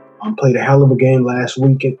once. Played a hell of a game last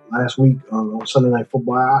week on Sunday Night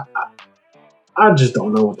Football. I just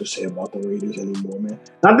don't know what to say about the Raiders anymore, man.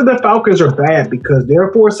 Not that the Falcons are bad, because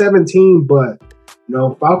they're 4-17, but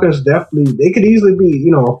Falcons definitely, they could easily be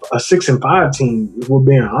a 6-5 team if we're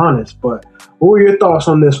being honest. But what were your thoughts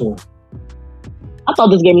on this one? I thought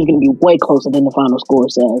this game was going to be way closer than the final score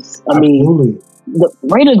says. Absolutely. The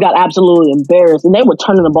Raiders got absolutely embarrassed, and they were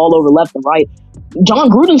turning the ball over left and right. John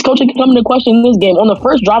Gruden's coaching can come into question in this game. On the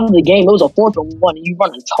first drive of the game, it was a 4th and 1, and you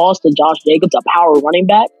run a toss to Josh Jacobs, a power running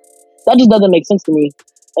back. That just doesn't make sense to me.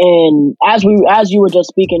 And as you were just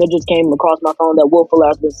speaking, it just came across my phone that Will Fuller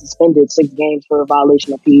has been suspended 6 games for a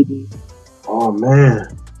violation of PED. Oh man,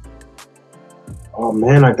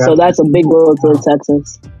 So that's a big blow to the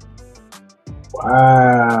Texans.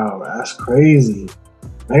 Wow, that's crazy.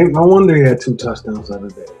 No wonder he had 2 touchdowns the other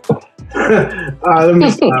day. All right, let me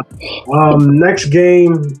stop. Next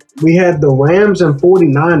game, we had the Rams and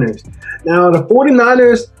 49ers. Now, the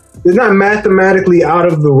 49ers, they're not mathematically out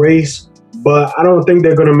of the race, but I don't think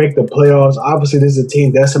they're going to make the playoffs. Obviously, this is a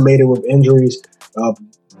team decimated with injuries.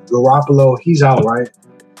 Garoppolo, he's out, right?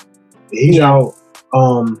 He's out.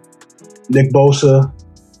 Nick Bosa,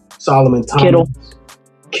 Solomon Thomas,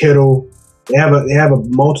 Kittle. They have a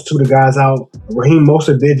multitude of guys out. Raheem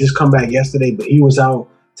Mostert did just come back yesterday, but he was out.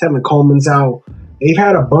 Tevin Coleman's out. They've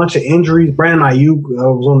had a bunch of injuries. Brandon Ayuk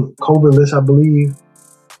was on the COVID list, I believe,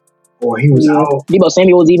 or he was out. Deebo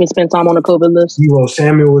Samuel even spent time on the COVID list. Deebo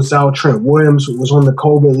Samuel was out. Trent Williams was on the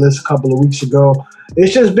COVID list a couple of weeks ago.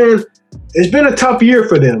 It's been a tough year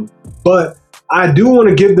for them, but I do want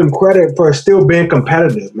to give them credit for still being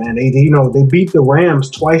competitive, man. They beat the Rams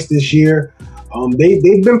twice this year.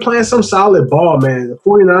 They've been playing some solid ball, man. The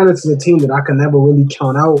 49ers is a team that I can never really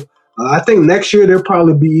count out. I think next year they'll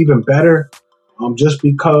probably be even better, just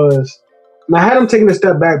because I had them taking a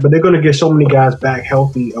step back, but they're going to get so many guys back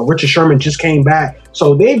healthy. Richard Sherman just came back,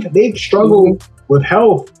 so they've struggled with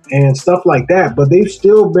health and stuff like that, but they've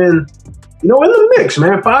still been, in the mix,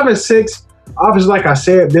 man. 5-6. Obviously, like I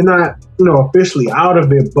said, they're not, officially out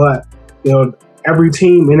of it, but every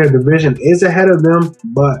team in their division is ahead of them,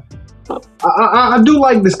 but. I do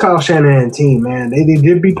like this Kyle Shanahan team, man. They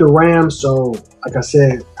did beat the Rams, so like I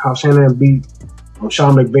said, Kyle Shanahan beat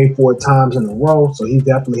Sean McVay 4 times in a row, so he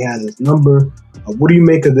definitely has his number. What do you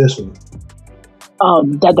make of this one?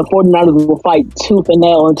 That the 49ers will fight tooth and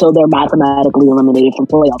nail until they're mathematically eliminated from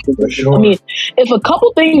playoff position. Sure. I mean, if a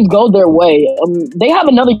couple things go their way, they have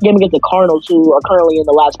another game against the Cardinals, who are currently in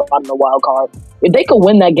the last spot in the wild card. If they could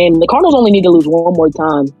win that game, the Cardinals only need to lose one more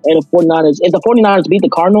time. And if the 49ers beat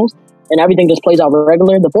the Cardinals and everything just plays out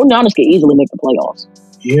regular, the 49ers could easily make the playoffs.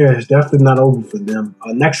 Yeah, it's definitely not over for them.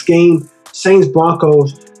 Next game,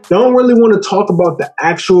 Saints-Broncos. Don't really want to talk about the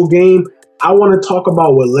actual game. I want to talk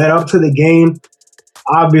about what led up to the game.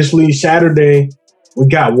 Obviously, Saturday, we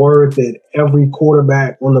got word that every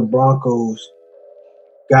quarterback on the Broncos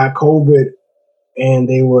got COVID, and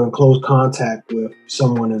they were in close contact with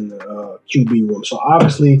someone in the QB room. So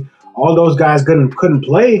obviously, all those guys couldn't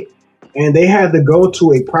play, and they had to go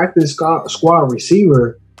to a practice squad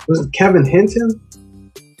receiver. Was it Kevin Hinton?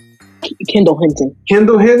 Kendall Hinton.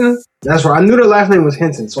 Kendall Hinton? That's right. I knew the last name was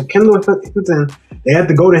Hinton. So Kendall Hinton, they had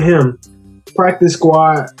to go to him. Practice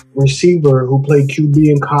squad receiver who played QB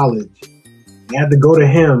in college. They had to go to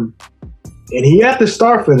him, and he had to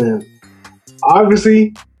start for them.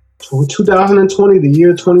 Obviously, 2020, the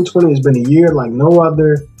year 2020 has been a year like no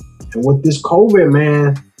other. And with this COVID,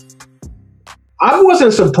 man, I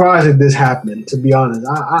wasn't surprised that this happened, to be honest.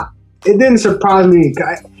 It didn't surprise me.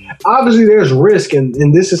 Obviously, there's risk, and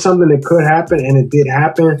this is something that could happen, and it did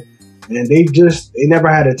happen. And they never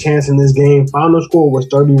had a chance in this game. Final score was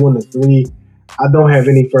 31-3. I don't have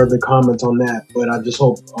any further comments on that, but I just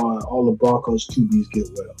hope all the Broncos QBs get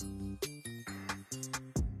well.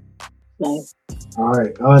 Nice. All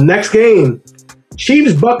right. Next game,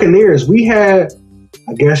 Chiefs-Buccaneers. We had,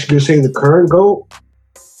 I guess you could say, the current GOAT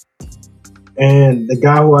and the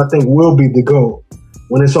guy who I think will be the GOAT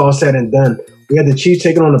when it's all said and done. We had the Chiefs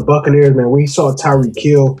taking on the Buccaneers, man. We saw Tyreek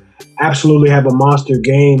Hill absolutely have a monster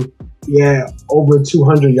game. He had over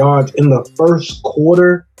 200 yards in the first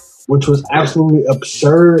quarter, which was absolutely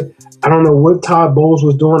absurd. I don't know what Todd Bowles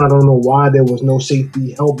was doing. I don't know why there was no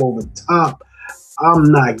safety help over the top. I'm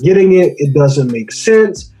not getting it. It doesn't make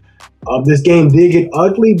sense. This game did get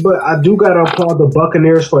ugly, but I do got to applaud the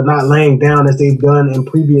Buccaneers for not laying down as they've done in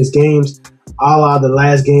previous games, a la the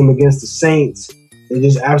last game against the Saints. They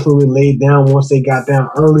just absolutely laid down once they got down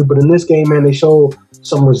early. But in this game, man, they showed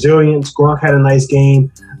some resilience. Gronk had a nice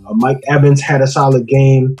game. Mike Evans had a solid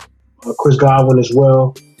game. Chris Godwin as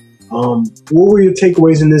well. What were your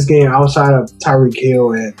takeaways in this game outside of Tyreek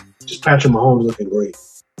Hill and just Patrick Mahomes looking great?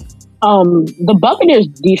 The Buccaneers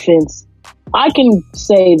defense, I can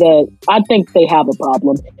say that I think they have a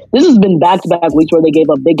problem. This has been back-to-back weeks where they gave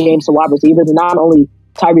up big games to wide receivers, and not only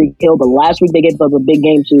Tyreek Hill, but last week they gave up a big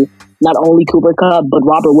game to not only Cooper Kupp, but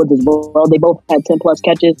Robert Woods as well. They both had 10-plus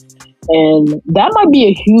catches. And that might be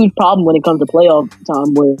a huge problem when it comes to playoff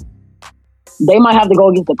time, where they might have to go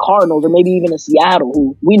against the Cardinals or maybe even a Seattle,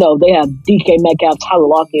 who we know they have DK Metcalf, Tyler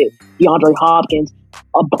Lockett, DeAndre Hopkins,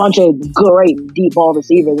 a bunch of great deep ball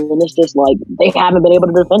receivers. And it's just like they haven't been able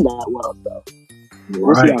to defend that well. So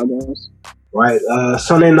we'll see how it goes. Right.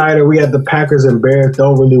 Sunday nighter, we had the Packers and Bears.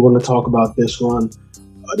 Don't really want to talk about this one.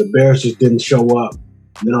 The Bears just didn't show up.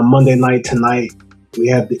 And then on Monday night tonight, we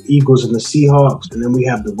have the Eagles and the Seahawks, and then we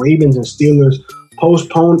have the Ravens and Steelers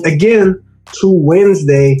postponed again to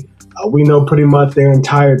Wednesday. We know pretty much their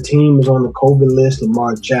entire team is on the COVID list.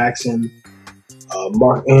 Lamar Jackson,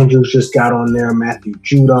 Mark Andrews just got on there. Matthew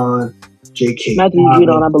Judon, J.K. Matthew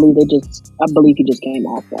Judon, I believe he just came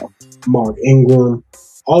off though. Mark Ingram,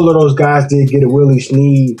 all of those guys did get a Willie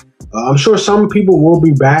Snead. I'm sure some people will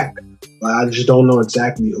be back, but I just don't know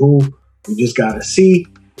exactly who. We just gotta see.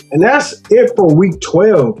 And that's it for week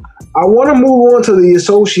 12. I want to move on to the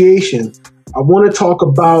association. I want to talk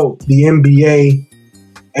about the NBA.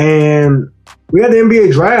 And we had the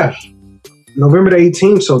NBA draft November the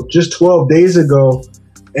 18th, so just 12 days ago.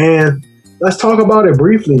 And let's talk about it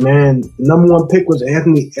briefly, man. The number one pick was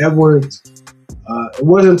Anthony Edwards. It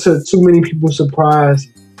wasn't to too many people's surprise,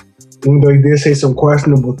 even though he did say some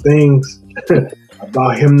questionable things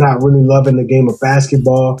about him not really loving the game of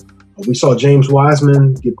basketball. We saw James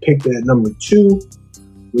Wiseman get picked at number 2.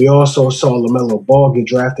 We also saw LaMelo Ball get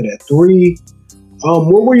drafted at 3.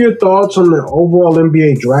 What were your thoughts on the overall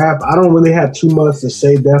NBA draft? I don't really have too much to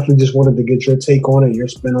say. Definitely just wanted to get your take on it, your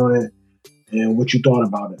spin on it, and what you thought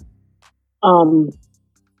about it.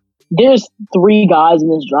 There's 3 guys in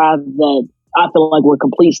this draft that I feel like were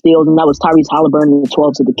complete steals, and that was Tyrese Halliburton in the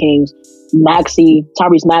 12 to the Kings.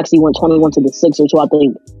 Tyrese Maxey went 21 to the Sixers, so I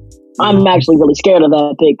think I'm actually really scared of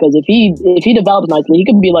that pick, because if he develops nicely, he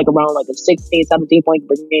could be like around like a 16, 17 point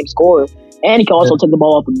per game scorer, and he can also take the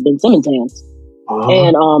ball off of Ben Simmons' hands.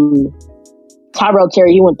 And Tyrell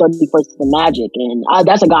Terry, he went 31st to the Magic, and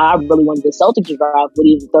that's a guy I really wanted the Celtics to draft, but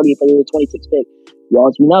he was 30th for the 26th pick. Well,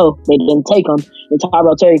 as we know, they didn't take him, and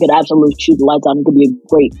Tyrell Terry could absolutely shoot the lights out and could be a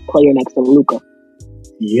great player next to Luka.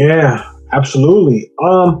 Yeah, absolutely.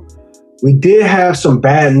 We did have some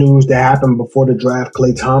bad news that happened before the draft.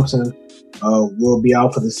 Klay Thompson will be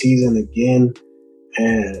out for the season again,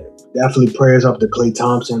 and definitely prayers up to Klay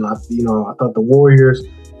Thompson. I thought the Warriors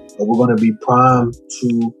were going to be primed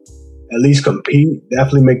to at least compete,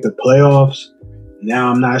 definitely make the playoffs.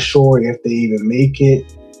 Now I'm not sure if they even make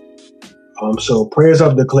it. So prayers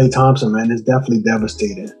up to Klay Thompson, man. It's definitely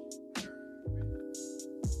devastating.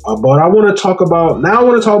 But I want to talk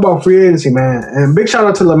about free agency, man. And big shout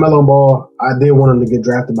out to LaMelo Ball. I did want him to get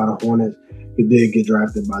drafted by the Hornets. He did get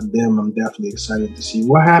drafted by them. I'm definitely excited to see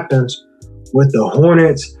what happens with the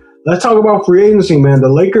Hornets. Let's talk about free agency, man. The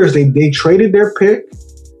Lakers, they traded their pick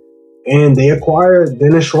and they acquired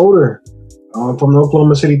Dennis Schroeder from the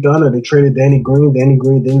Oklahoma City Thunder. They traded Danny Green. Danny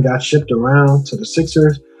Green then got shipped around to the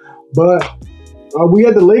Sixers. But we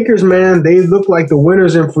had the Lakers, man. They look like the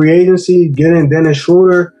winners in free agency, getting Dennis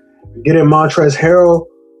Schroeder, getting Montrezl Harrell,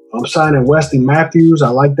 signing Wesley Matthews. I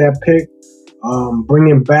like that pick.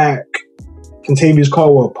 Bringing back Kentavious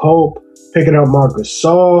Caldwell-Pope, picking up Marcus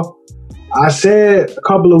Gasol. I said a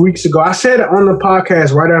couple of weeks ago, I said on the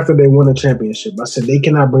podcast right after they won the championship, I said they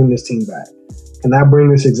cannot bring this team back. Cannot bring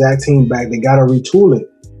this exact team back. They got to retool it.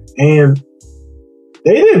 And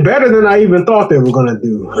they did better than I even thought they were going to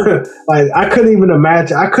do. Like, I couldn't even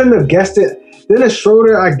imagine. I couldn't have guessed it. Dennis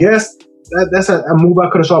Schroeder, I guess that's a move I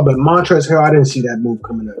could have saw, but Montrezl Harrell, I didn't see that move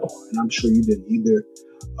coming at all, and I'm sure you didn't either.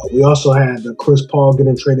 We also had Chris Paul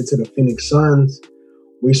getting traded to the Phoenix Suns.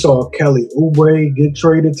 We saw Kelly Oubre get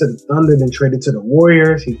traded to the Thunder, then traded to the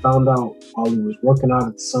Warriors. He found out while he was working out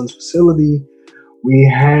at the Suns facility. We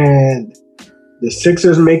had the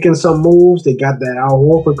Sixers making some moves. They got that Al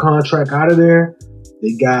Horford contract out of there.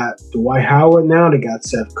 They got Dwight Howard now. They got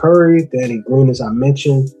Seth Curry, Danny Green, as I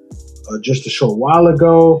mentioned just a short while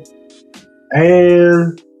ago.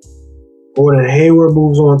 And Gordon Hayward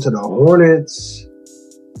moves on to the Hornets.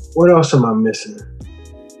 What else am I missing?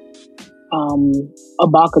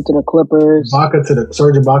 Ibaka to the Clippers.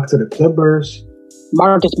 Serge Ibaka to the Clippers.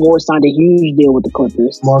 Marcus Morris signed a huge deal with the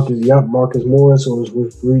Clippers. Marcus Morris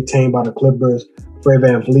was retained by the Clippers. Fred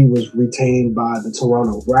VanVleet was retained by the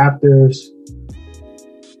Toronto Raptors.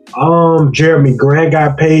 Jeremy Grant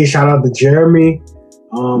got paid. Shout out to Jeremy.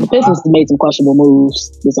 The Pistons made some questionable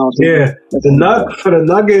moves this offseason. Yeah, for the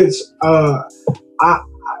Nuggets,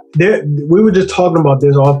 we were just talking about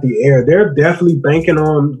this off the air. They're definitely banking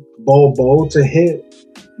on Bo to hit.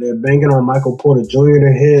 They're banking on Michael Porter Jr.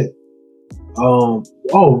 to hit.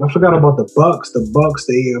 I forgot about the Bucks. The Bucks,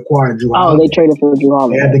 they acquired Drew Holiday. They traded for Drew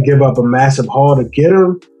Holiday. They had to give up a massive haul to get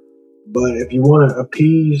him. But if you want to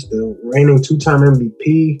appease the reigning two-time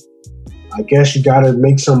MVP, I guess you got to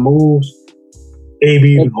make some moves.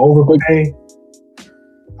 Maybe even overpay.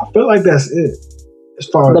 I feel like that's it. As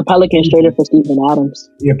far as the Pelicans traded for Steven Adams.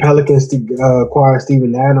 Yeah, Pelicans acquired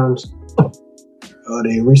Steven Adams.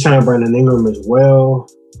 They re-signed Brandon Ingram as well.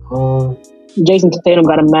 Jason Tatum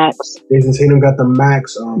got a max. The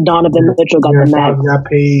max. Donovan Mitchell got the max. Got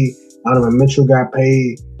paid. Donovan Mitchell got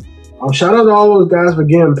paid. Shout out to all those guys for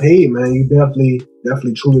getting paid, man. You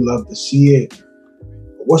definitely truly love to see it.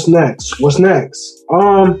 What's next?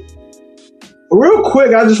 Real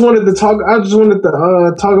quick, I just wanted to talk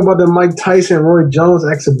about the Mike Tyson Roy Jones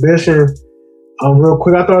exhibition. Real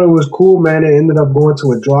quick, I thought it was cool, man. It ended up going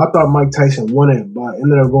to a draw. I thought Mike Tyson won it, but it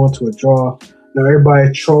ended up going to a draw. Now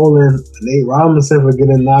everybody trolling Nate Robinson for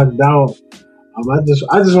getting knocked out. I just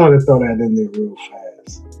wanted to throw that in there real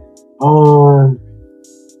fast.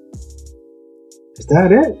 Is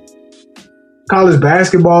that it? College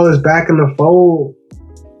basketball is back in the fold.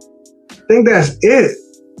 I think that's it.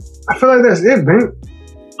 I feel like that's it, man.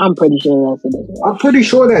 I'm pretty sure that's it. I'm pretty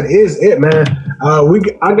sure that is it, man.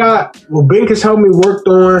 Bink has helped me work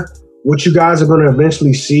on what you guys are going to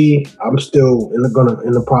eventually see. I'm still in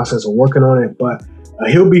the process of working on it, but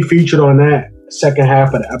he'll be featured on that second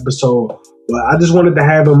half of the episode. But I just wanted to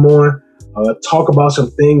have him on, talk about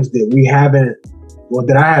some things that I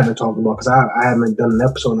haven't talked about because I haven't done an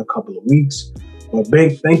episode in a couple of weeks. But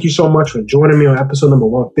Bink, thank you so much for joining me on episode number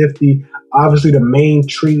 150. Obviously, the main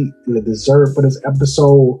treat and the dessert for this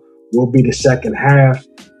episode will be the second half.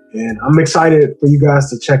 And I'm excited for you guys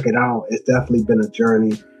to check it out. It's definitely been a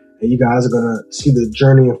journey. And you guys are going to see the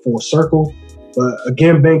journey in full circle. But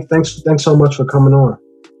again, Bink, thanks so much for coming on.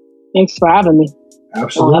 Thanks for having me.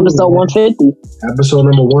 Absolutely. On episode 150. Episode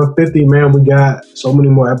number 150, man. We got so many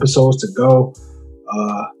more episodes to go.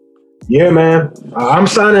 Yeah, man. I'm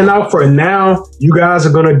signing out for now. You guys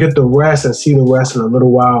are gonna get the rest and see the rest in a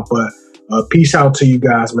little while. But peace out to you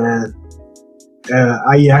guys, man.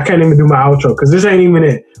 I can't even do my outro because this ain't even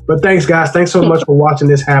it. But thanks, guys. Thanks so much for watching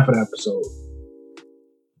this half of the episode.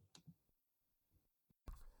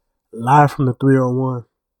 Live from the 301,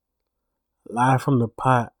 live from the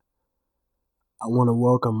pot. I want to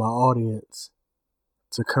welcome my audience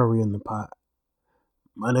to Curry in the Pot.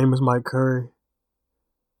 My name is Mike Curry,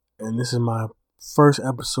 and this is my first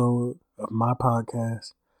episode of my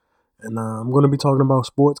podcast. And I'm going to be talking about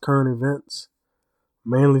sports, current events,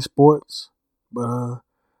 mainly sports. But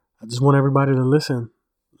I just want everybody to listen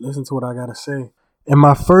to what I got to say. And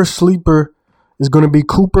my first sleeper is going to be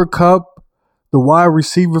Cooper Kupp, the wide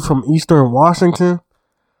receiver from Eastern Washington.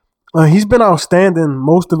 He's been outstanding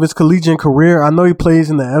most of his collegiate career. I know he plays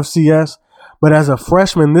in the FCS, but as a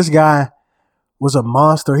freshman, this guy was a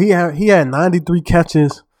monster. He had 93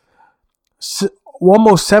 catches,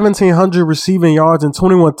 almost 1,700 receiving yards, and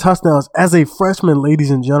 21 touchdowns as a freshman, ladies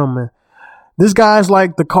and gentlemen. This guy's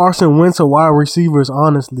like the Carson Wentz of wide receivers,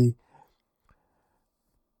 honestly.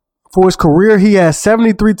 For his career, he has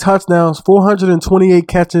 73 touchdowns, 428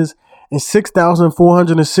 catches, and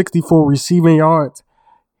 6,464 receiving yards.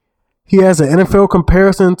 He has an NFL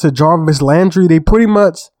comparison to Jarvis Landry. They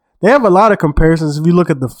have a lot of comparisons if you look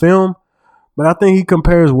at the film, but I think he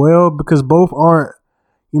compares well because both aren't,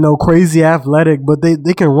 crazy athletic, but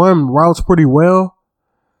they can run routes pretty well.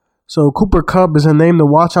 So Cooper Kupp is a name to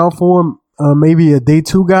watch out for, maybe a day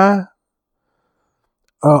 2 guy.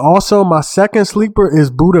 Also, my second sleeper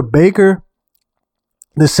is Budda Baker,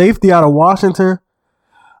 the safety out of Washington.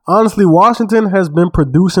 Honestly, Washington has been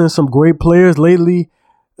producing some great players lately,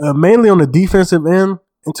 mainly on the defensive end.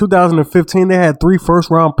 In 2015, they had 3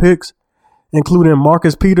 first-round picks, including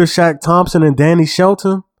Marcus Peters, Shaq Thompson, and Danny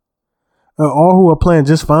Shelton, all who are playing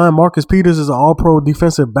just fine. Marcus Peters is an all-pro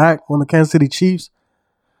defensive back on the Kansas City Chiefs.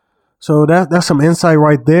 So that's some insight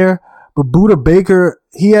right there. But Budda Baker,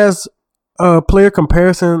 he has a player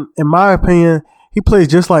comparison. In my opinion, he plays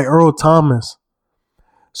just like Earl Thomas.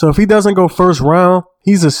 So if he doesn't go first round,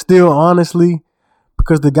 he's a steal, honestly,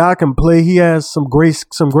 because the guy can play. He has some great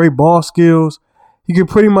ball skills. He can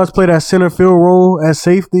pretty much play that center field role at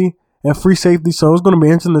safety, at free safety. So it's going to be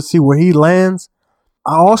interesting to see where he lands.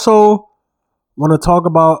 I also want to talk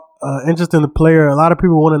about interesting player. A lot of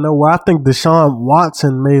people want to know where I think Deshaun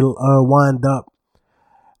Watson may wind up.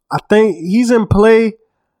 I think he's in play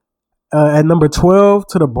at number 12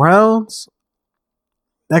 to the Browns.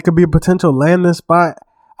 That could be a potential landing spot.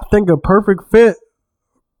 I think a perfect fit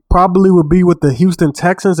probably would be with the Houston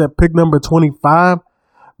Texans at pick number 25.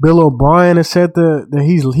 Bill O'Brien has said that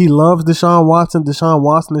he loves Deshaun Watson. Deshaun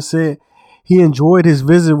Watson has said he enjoyed his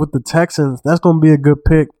visit with the Texans. That's going to be a good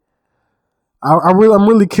pick. I'm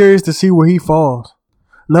really curious to see where he falls.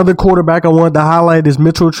 Another quarterback I wanted to highlight is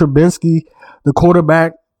Mitchell Trubisky, the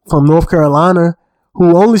quarterback from North Carolina,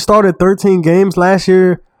 who only started 13 games last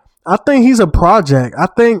year. I think he's a project. I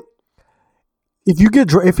think if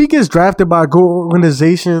he gets drafted by a good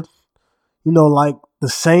organization, like the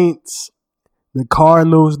Saints, the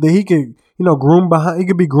Cardinals, that he could, he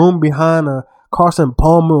could be groomed behind a Carson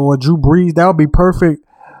Palmer or Drew Brees. That would be perfect.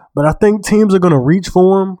 But I think teams are going to reach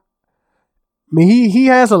for him. I mean, he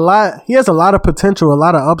has a lot of potential, a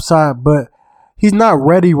lot of upside, but he's not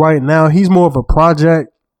ready right now. He's more of a project.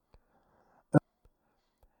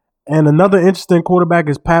 And another interesting quarterback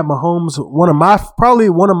is Pat Mahomes, probably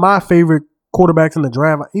one of my favorite quarterbacks in the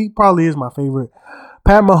draft. He probably is my favorite.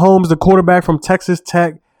 Pat Mahomes, the quarterback from Texas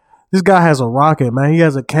Tech. This guy has a rocket, man. He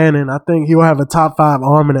has a cannon. I think he'll have a top 5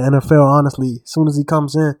 arm in the NFL, honestly. As soon as he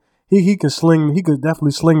comes in, he could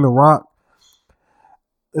definitely sling the rock.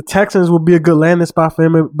 The Texans will be a good landing spot for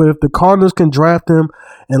him, but if the Cardinals can draft him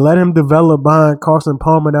and let him develop behind Carson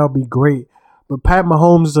Palmer, that would be great. But Pat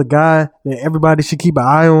Mahomes is a guy that everybody should keep an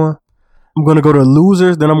eye on. I'm going to go to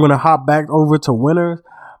losers, then I'm going to hop back over to winners.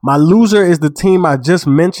 My loser is the team I just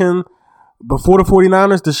mentioned before the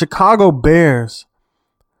 49ers, the Chicago Bears.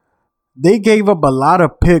 They gave up a lot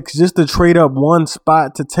of picks just to trade up one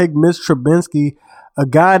spot to take Mitch Trubisky, a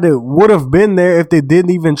guy that would have been there if they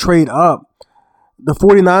didn't even trade up. The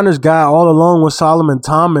 49ers guy all along was Solomon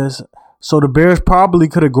Thomas, so the Bears probably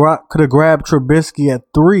could have grabbed Trubisky at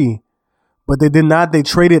 3, but they did not. They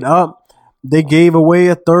traded up. They gave away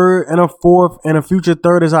a 3rd and a 4th and a future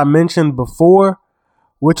 3rd, as I mentioned before,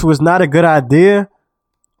 which was not a good idea.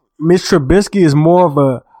 Mitch Trubisky is more of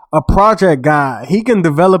a project guy. He can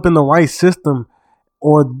develop in the right system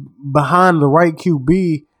or behind the right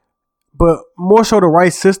QB, but more so the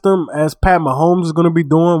right system as Pat Mahomes is going to be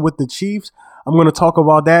doing with the Chiefs. I'm going to talk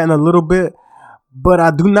about that in a little bit. but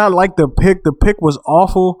I do not like the pick. The pick was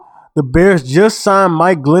awful. The Bears just signed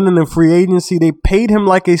Mike Glennon in free agency. They paid him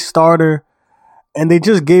like a starter, and they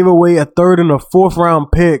just gave away a third and a fourth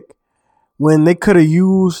round pick when they could have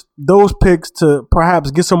used those picks to perhaps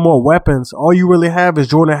get some more weapons. All you really have is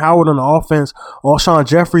Jordan Howard on the offense. Alshon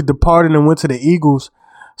Jeffrey departed and went to the Eagles.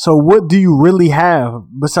 So what do you really have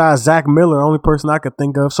besides Zach Miller, only person I could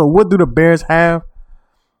think of? So what do the Bears have?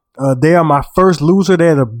 They are my first loser.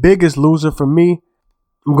 They're the biggest loser for me.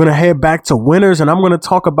 I'm going to head back to winners, and I'm going to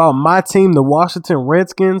talk about my team, the Washington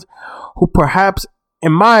Redskins, who perhaps,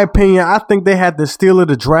 in my opinion, I think they had the steal of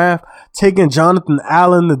the draft, taking Jonathan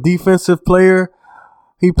Allen, the defensive player.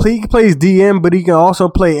 He plays DM, but he can also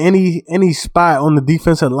play any spot on the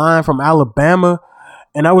defensive line from Alabama,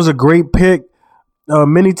 and that was a great pick.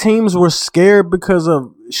 Many teams were scared because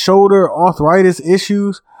of shoulder arthritis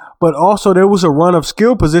issues, but also there was a run of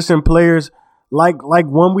skill position players like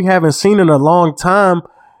one we haven't seen in a long time,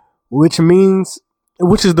 which is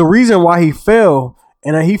the reason why he fell.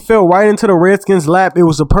 And he fell right into the Redskins' lap. It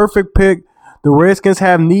was a perfect pick. The Redskins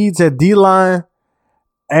have needs at D-line,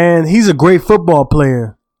 and he's a great football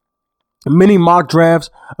player. Many mock drafts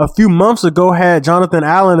a few months ago had Jonathan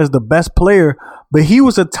Allen as the best player, but he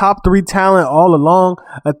was a top 3 talent all along,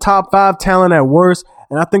 a top 5 talent at worst,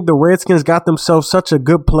 and I think the Redskins got themselves such a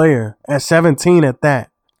good player at 17 at that.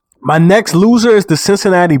 My next loser is the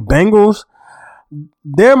Cincinnati Bengals.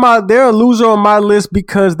 They're a loser on my list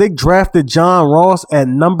because they drafted John Ross at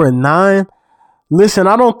number 9. Listen,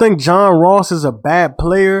 I don't think John Ross is a bad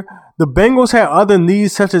player. The Bengals had other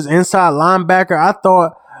needs such as inside linebacker. I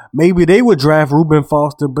thought maybe they would draft Reuben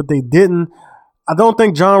Foster, but they didn't. I don't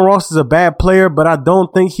think John Ross is a bad player, but I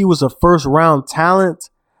don't think he was a first-round talent.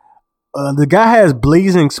 The guy has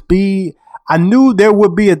blazing speed. I knew there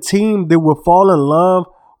would be a team that would fall in love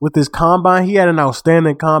with his combine. He had an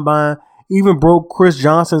outstanding combine. Even broke Chris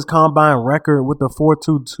Johnson's combine record with the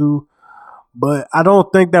 4.22. But I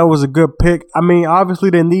don't think that was a good pick. I mean, obviously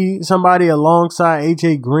they need somebody alongside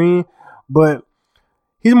A.J. Green, but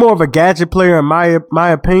he's more of a gadget player in my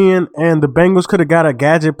opinion, and the Bengals could have got a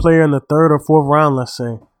gadget player in the 3rd or 4th round, let's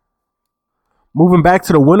say. Moving back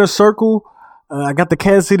to the winner's circle, I got the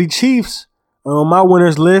Kansas City Chiefs on my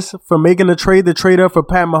winners list for making the trade up for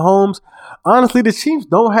Pat Mahomes. Honestly, the Chiefs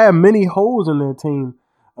don't have many holes in their team.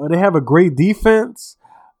 They have a great defense.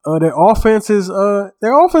 Their offense is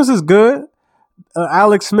good.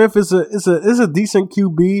 Alex Smith is a decent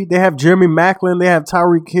QB. They have Jeremy Maclin. They have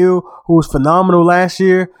Tyreek Hill, who was phenomenal last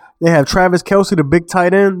year. They have Travis Kelce, the big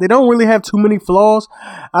tight end. They don't really have too many flaws.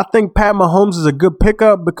 I think Pat Mahomes is a good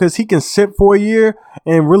pickup because he can sit for a year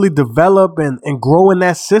and really develop and grow in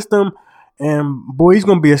that system. And, boy, he's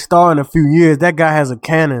going to be a star in a few years. That guy has a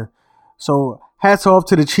cannon. So hats off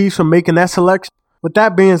to the Chiefs for making that selection. With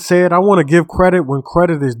that being said, I want to give credit when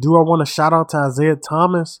credit is due. I want to shout out to Isaiah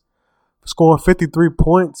Thomas for scoring 53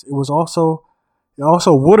 points. It also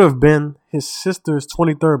would have been his sister's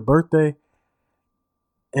 23rd birthday.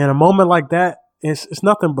 And a moment like that, it's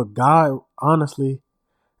nothing but God, honestly.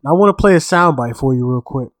 And I want to play a soundbite for you real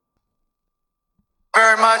quick.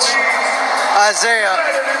 Very much, Isaiah.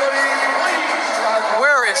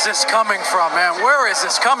 Where is this coming from, man? Where is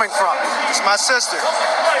this coming from? It's my sister.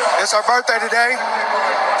 It's her birthday today.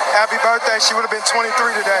 Happy birthday. She would have been 23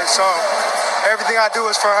 today. So everything I do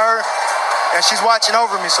is for her. And she's watching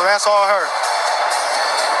over me, so that's all her.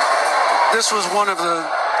 This was one of the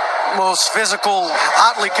most physical,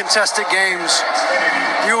 hotly contested games.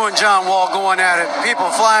 You and John Wall going at it. People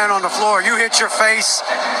flying on the floor. You hit your face.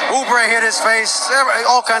 Oubre hit his face.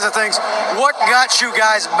 All kinds of things. What got you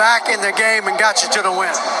guys back in the game and got you to the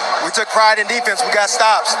win? We took pride in defense. We got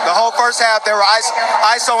stops. The whole first half, they were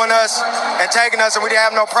ISOing us and taking us, and we didn't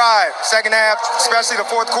have no pride. Second half, especially the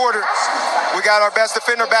 4th quarter, we got our best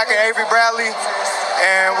defender back in Avery Bradley,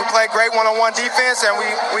 and we played great one-on-one defense, and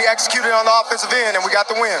we executed on the offensive end, and we got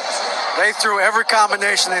the win. They threw every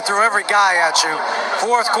combination. They threw every guy at you.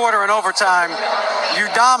 4th quarter and overtime, you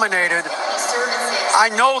dominated.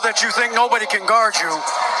 I know that you think nobody can guard you,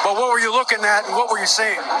 but what were you looking at and what were you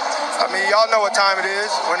seeing? I mean, y'all know what time it is.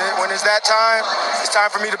 When it's that time, it's time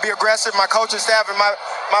for me to be aggressive. My coaching staff and my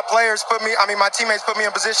players my teammates put me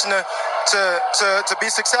in position to be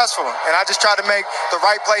successful. And I just try to make the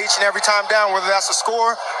right play each and every time down, whether that's a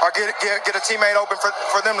score or get a teammate open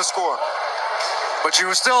for them to score. But you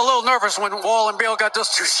were still a little nervous when Wall and Beal got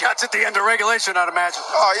those 2 shots at the end of regulation, I'd imagine.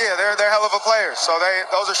 Oh, yeah, they're hell of a players. So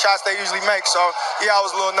those are shots they usually make. So, yeah, I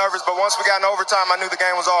was a little nervous. But once we got in overtime, I knew the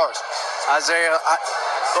game was ours. Isaiah,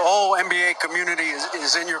 the whole NBA community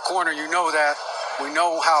is in your corner. You know that. We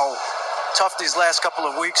know how tough these last couple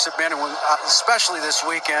of weeks have been, and especially this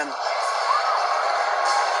weekend.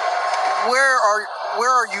 where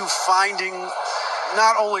are you finding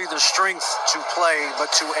not only the strength to play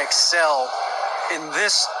but to excel in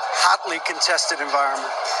this hotly contested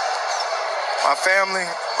environment? My family,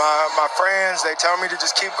 my friends, they tell me to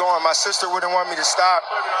just keep going. My sister wouldn't want me to stop.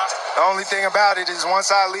 The only thing about it is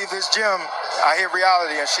once I leave this gym, I hit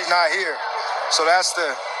reality and she's not here. So that's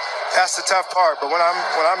the tough part. But when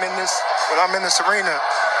I'm in this arena,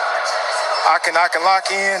 I can lock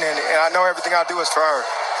in and I know everything I do is for her.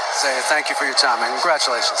 Isaiah, thank you for your time, man.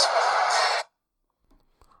 Congratulations.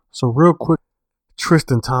 So real quick,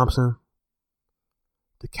 Tristan Thompson,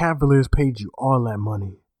 the Cavaliers paid you all that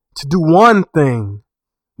money to do one thing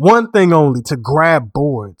only, to grab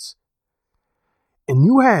boards. And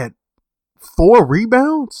you had 4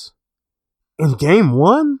 rebounds in game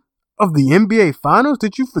 1 of the NBA Finals?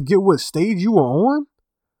 Did you forget what stage you were on?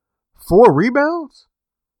 4 rebounds?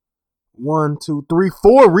 1, 2, 3,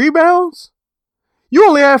 4 rebounds? You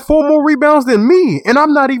only had 4 more rebounds than me, and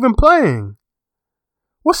I'm not even playing.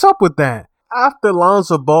 What's up with that? After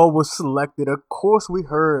Lonzo Ball was selected, of course we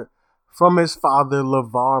heard from his father,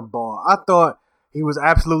 LeVar Ball. I thought he was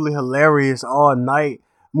absolutely hilarious all night.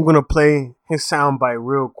 I'm going to play his soundbite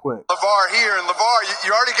real quick. LeVar here, and LeVar,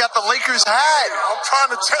 you already got the Lakers hat. I'm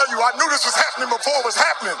trying to tell you, I knew this was happening before it was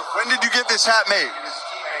happening. When did you get this hat made?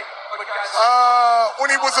 When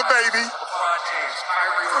he was a baby.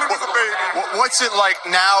 What's it like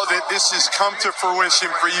now that this has come to fruition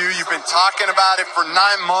for you? You've been talking about it for 9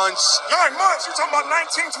 months. 9 months? You're talking about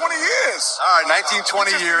 19, 20 years. All right, 19,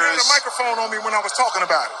 20 years. You had a microphone on me when I was talking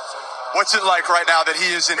about it. What's it like right now that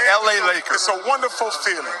he is an LA Laker? It's a wonderful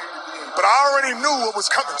feeling. But I already knew what was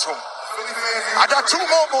coming to him. I got 2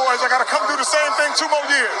 more boys. I got to come do the same thing 2 more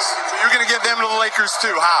years. So you're going to get them to the Lakers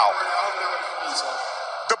too. How?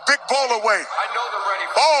 The big ball away. I know they're ready.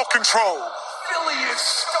 Ball control. Philly is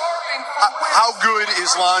starving for wins. How good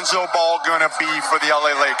is Lonzo Ball going to be for the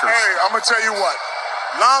LA Lakers? Hey, I'm going to tell you what.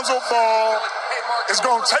 Lonzo Ball is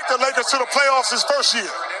going to take the Lakers to the playoffs his first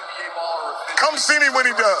year. Come see me when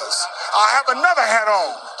he does. I have another hat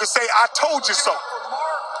on to say I told you so.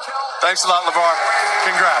 Thanks a lot, LeVar.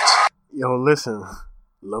 Congrats. Yo, listen.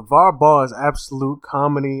 LeVar Ball is absolute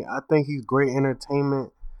comedy. I think he's great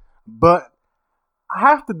entertainment. But I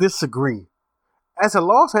have to disagree. As a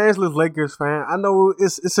Los Angeles Lakers fan, I know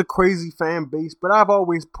it's a crazy fan base, but I've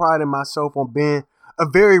always prided myself on being a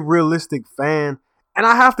very realistic fan. And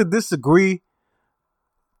I have to disagree.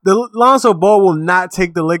 The Lonzo Ball will not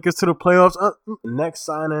take the Lakers to the playoffs. Next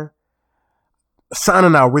signing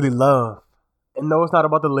I really love. And no, it's not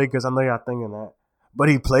about the Lakers. I know y'all thinking that. But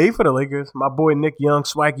he played for the Lakers. My boy Nick Young,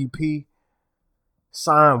 Swaggy P,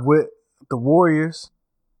 signed with the Warriors.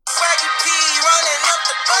 Swaggy P running up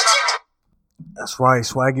the budget. That's right,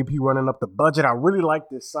 Swaggy P running up the budget. I really like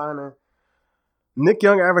this signing. Nick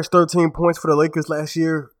Young averaged 13 points for the Lakers last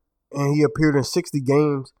year, and he appeared in 60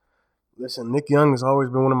 games. Listen, Nick Young has always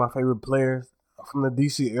been one of my favorite players from the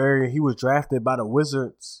D.C. area. He was drafted by the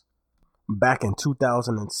Wizards back in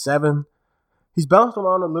 2007. He's bounced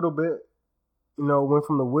around a little bit. You know, went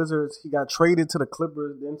from the Wizards. He got traded to the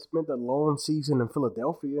Clippers, then spent a long season in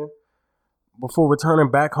Philadelphia before returning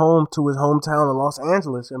back home to his hometown in Los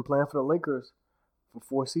Angeles and playing for the Lakers for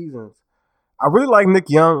 4 seasons. I really like Nick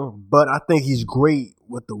Young, but I think he's great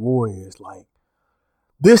with the Warriors. Like,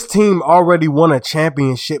 this team already won a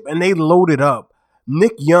championship, and they loaded up.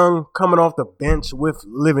 Nick Young coming off the bench with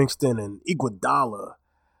Livingston and Iguodala.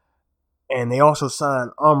 And they also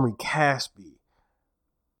signed Omri Caspi.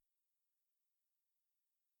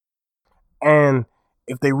 And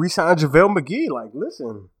if they re-sign JaVale McGee, like,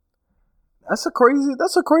 listen, that's a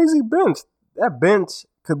crazy bench. That bench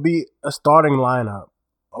could be a starting lineup,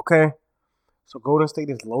 okay? So Golden State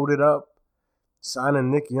is loaded up, signing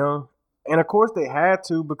Nick Young. And, of course, they had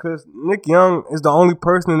to because Nick Young is the only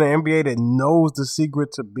person in the NBA that knows the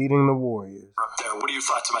secret to beating the Warriors. What are your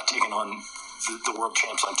thoughts about taking on the world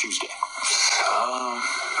champs on Tuesday?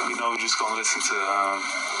 We're just going to listen to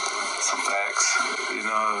some facts.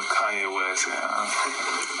 Kanye West.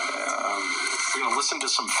 We're going to listen to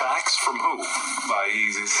some facts from who? By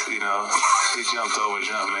Yeezus. He jumped over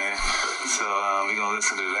Jumpman. So we're going to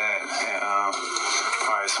listen to that. And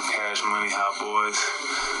probably some Cash Money, Hot Boys.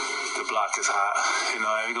 The block is hot. And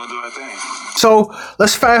we're going to do our thing. So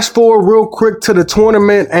let's fast forward real quick to the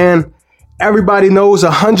tournament. And everybody knows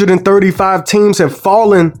 135 teams have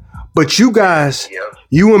fallen. But you guys,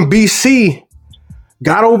 UMBC,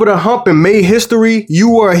 got over the hump and made history. You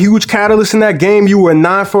were a huge catalyst in that game. You were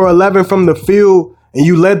 9 for 11 from the field, and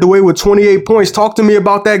you led the way with 28 points. Talk to me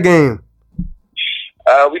about that game.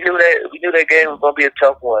 We knew that game was going to be a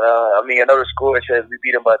tough one. I know the score says we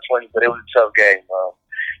beat them by 20, but it was a tough game.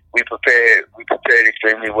 we prepared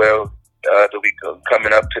extremely well the week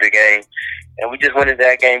coming up to the game, and we just went into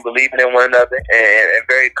that game believing in one another and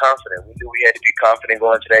very confident. We knew we had to be confident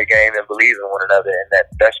going to that game and believe in one another, and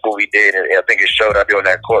that's what we did. And I think it showed out there on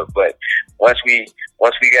that court. But once we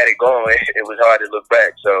got it going, it was hard to look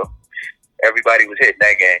back. So everybody was hitting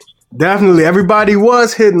that game. Definitely, everybody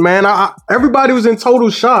was hitting, man. Everybody was in total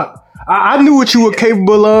shock. I knew what you were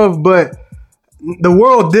capable of, but the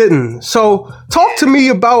world didn't. So talk to me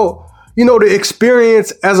about, the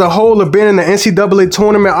experience as a whole of being in the NCAA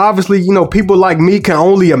tournament. Obviously, people like me can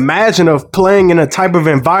only imagine of playing in a type of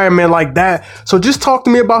environment like that. So just talk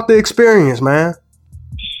to me about the experience, man.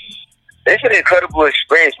 It's an incredible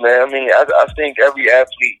experience, man. I mean, I think every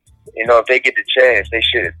athlete, if they get the chance, they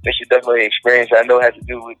should definitely experience it. I know it has to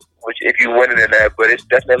do with if you win it or not, but it's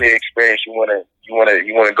definitely an experience you want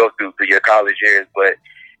to go through your college years. But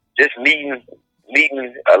just meeting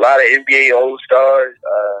a lot of NBA old stars,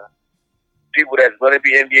 people that's going to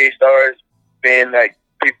be NBA stars, being like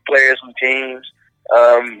big players from teams,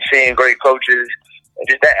 seeing great coaches, and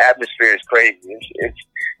just that atmosphere is crazy. It's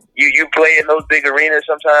you play in those big arenas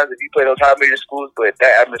sometimes if you play those high major schools, but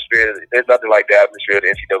that atmosphere, there's nothing like the atmosphere of the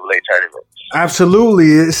NCAA tournament.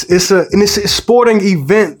 Absolutely, it's a sporting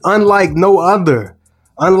event unlike no other.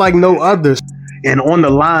 And on the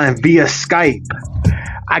line via Skype,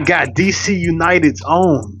 I got DC United's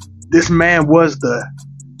own. This man was the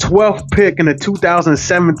 12th pick in the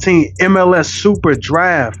 2017 MLS Super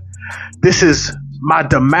Draft. This is my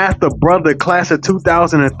DeMatha brother, class of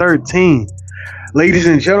 2013. Ladies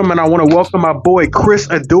and gentlemen, I want to welcome my boy Chris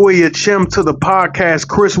Adoya-Chim to the podcast.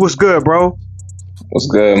 Chris, what's good, bro? What's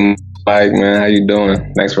good, Mike, man? How you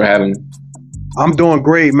doing? Thanks for having me. I'm doing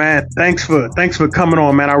great, man. Thanks for coming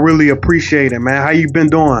on, man. I really appreciate it, man. How you been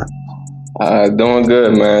doing? Doing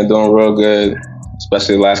good, man. Doing real good,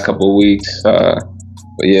 especially the last couple of weeks.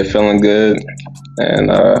 But yeah, feeling good. And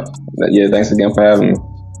yeah, thanks again for having me.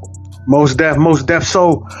 Most def.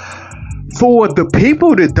 So for the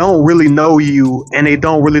people that don't really know you and they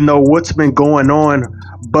don't really know what's been going on,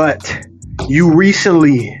 but you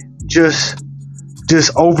recently just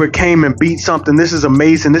overcame and beat something. This is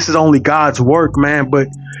amazing. This is only God's work, man. But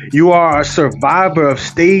you are a survivor of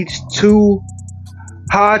stage 2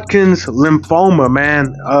 Hodgkin's lymphoma,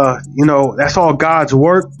 man. That's all God's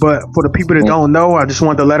work. But for the people that don't know, I just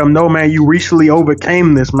wanted to let them know, man, you recently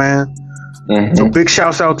overcame this, man. Mm-hmm. So big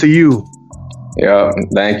shouts out to you. Yeah,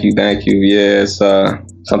 thank you. Yeah, it's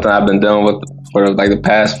something I've been dealing with for like the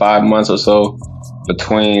past 5 months or so,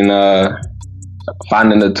 between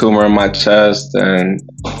finding the tumor in my chest and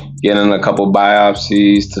getting a couple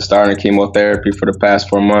biopsies to starting chemotherapy for the past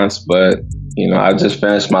 4 months. But I just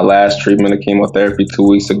finished my last treatment of chemotherapy 2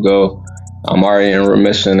 weeks ago. I'm already in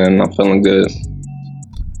remission and I'm feeling good.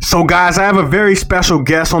 So guys, I have a very special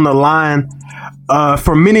guest on the line.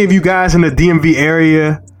 For many of you guys in the DMV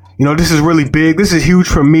area, this is really big. This is huge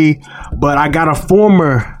for me. But I got a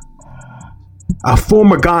former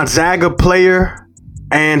Gonzaga player,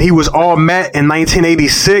 and he was all Met in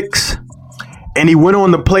 1986, and he went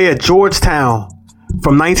on to play at Georgetown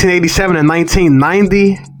from 1987 to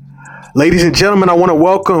 1990. Ladies and gentlemen, I want to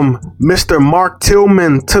welcome Mr. Mark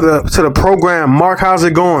Tillman to the program. Mark, how's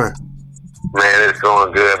it going? Man, it's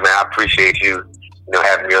going good, man. I appreciate you,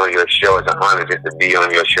 having me on your show. It's an honor just to be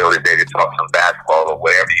on your show today to talk some basketball or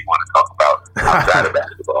whatever you want to talk about outside of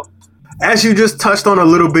basketball. As you just touched on a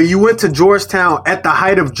little bit, you went to Georgetown at the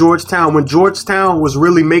height of Georgetown, when Georgetown was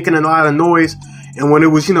really making a lot of noise and when it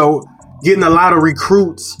was, getting a lot of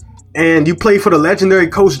recruits. And you played for the legendary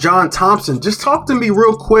coach John Thompson. Just talk to me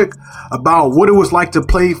real quick about what it was like to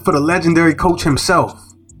play for the legendary coach himself.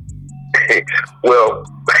 Well,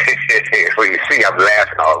 you see, I'm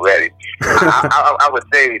laughing already. I would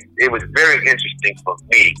say it was very interesting for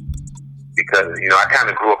me because, I kind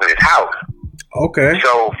of grew up in his house. Okay.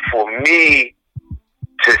 So for me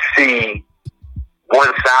to see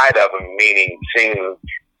one side of him, meaning seeing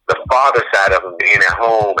the father side of him being at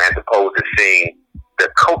home as opposed to seeing the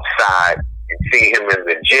coach side and seeing him in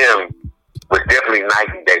the gym was definitely night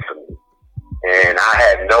and day for me. And I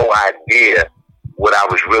had no idea what I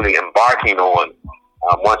was really embarking on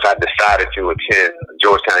once I decided to attend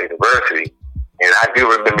Georgetown University. And I do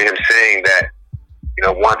remember him saying that,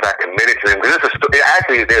 once I committed to him,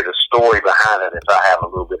 because there's a story behind it if I have a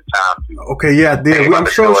little bit of time to. Okay, yeah, I'm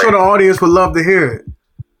sure the audience would love to hear it.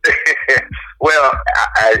 Well,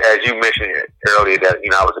 as you mentioned earlier, that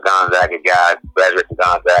I was a Gonzaga guy, graduated from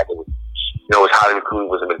Gonzaga. Was highly recruited,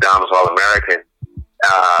 was a McDonald's All-American.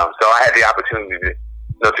 So I had the opportunity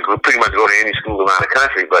to pretty much go to any school around the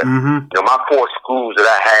country. But my 4 schools that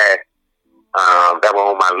I had that were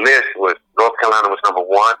on my list was North Carolina was number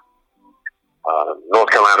 1. North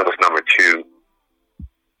Carolina was number 2.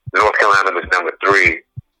 North Carolina was number 3.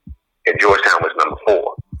 And Georgetown was number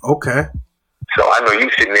 4. Okay. So I know you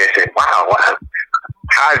sitting there saying, wow,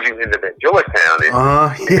 how did you end up at Georgetown?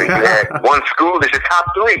 And you had one school that's the top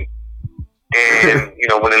 3. And, you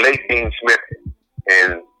know, when the late Dean Smith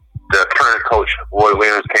and the current coach, Roy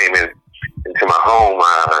Williams, came into my home,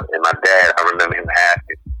 and my dad, I remember him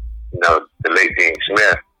asking, you know, the late Dean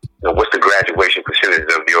Smith, you know, what's the graduation percentage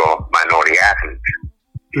of your minority athletes?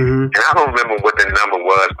 Mm-hmm. And I don't remember what the number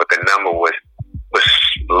was, but the number was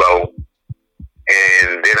low.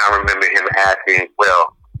 And then I remember him asking,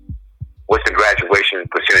 well, what's the graduation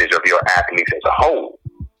percentage of your athletes as a whole?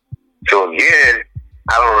 So again,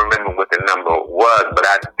 I don't remember what the number was, but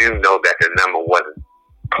I do know that the number wasn't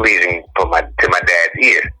pleasing to my dad's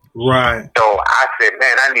ear. Right. So I said,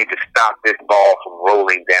 man, I need to stop this ball from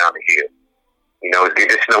rolling down the hill. You know,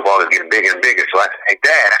 this snowball is getting bigger and bigger. So I said, hey,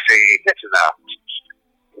 Dad, hey, listen now.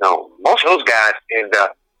 You know, most of those guys end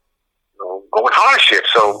up, you know, going hardship.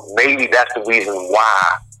 So maybe that's the reason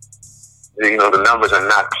why, you know, the numbers are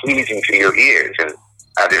not pleasing to your ears. And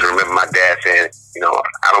I just remember my dad saying, you know,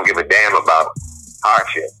 I don't give a damn about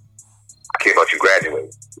hardship. I care about you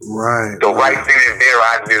graduating. Right. So right then and there,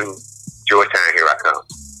 I knew Georgetown, here I come.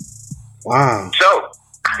 Wow. So,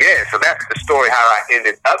 yeah, so that's the story how I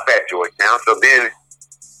ended up at Georgetown. So then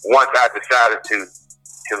once I decided to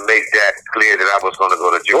make that clear that I was going to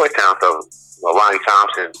go to Georgetown, so you know, Ronnie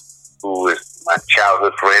Thompson, who was my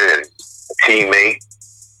childhood friend and a teammate,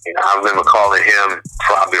 you know, I remember calling him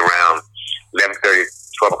probably around 11:30,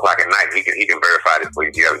 12 o'clock at night. He can verify this for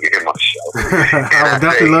you. Get him on the show. I would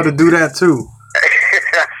definitely love to do that too.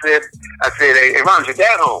 I said, hey, Ron, is your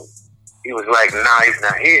dad home? He was like, nah, he's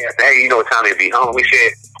not here. I said, hey, you know what time he'll be home? He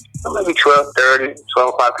said, maybe 12:30, 12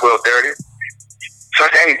 o'clock, 12:30. So I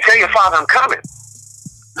said, hey, tell your father I'm coming.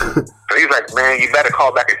 So he's like, man, you better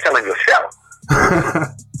call back and tell him yourself.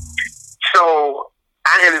 So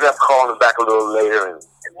I ended up calling back a little later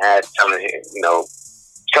and telling him, you know,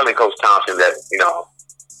 telling Coach Thompson that, you know,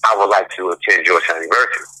 I would like to attend Georgetown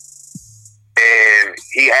University. And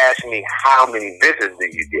he asked me, how many visits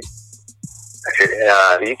did you get? I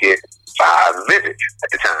said, you get 5 visits at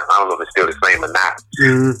the time. I don't know if it's still the same or not.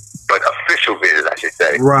 Mm-hmm. But official visits, I should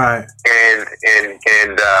say. Right. And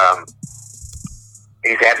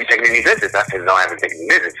he said, have you taken any visits? I said, no, I haven't taken any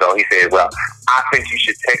visits. So he said, well, I think you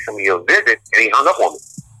should take some of your visits. And he hung up on me.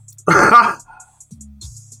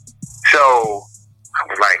 So I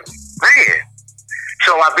was like, man.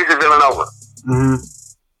 So I visited Villanova. Mm-hmm.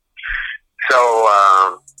 So,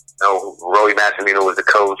 you know, Roy Massimino was the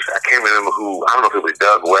coach. I can't remember who. I don't know if it was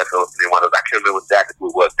Doug West or anyone else. I can't remember exactly who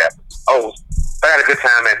it was. I had a good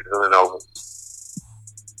time at Villanova.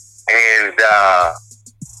 And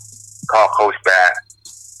called Coach back.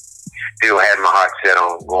 Still had my heart set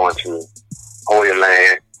on going to Holy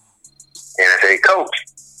Land. And I said, hey, Coach,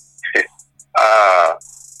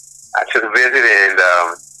 I took a visit and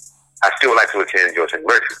I still would like to attend Georgetown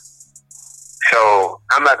University. So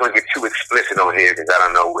I'm not going to get too explicit on here because I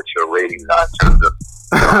don't know what your ratings are in terms of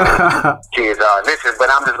kids are. Listen, but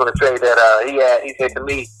I'm just going to say that he said to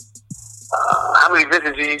me, how many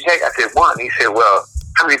visits do you take? I said 1. He said, well,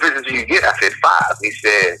 how many visits do you get? I said 5. He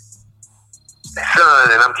said,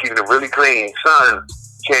 son, and I'm keeping it really clean, son,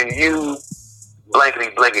 can you blankety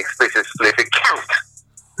blank explicit split it count?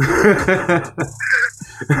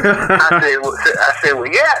 I said, well,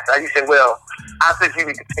 yes. He said, well, I think you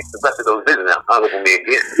need to take the rest of those visits out other than me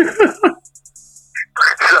again.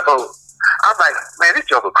 So I'm like, man, this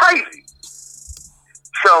joke is crazy.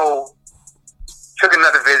 So took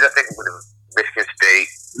another visit, I think it was Michigan State.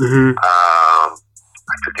 Mm-hmm.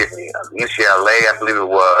 Forgive me, UCLA, I believe it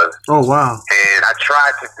was. Oh, wow. And I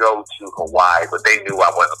tried to go to Hawaii, but they knew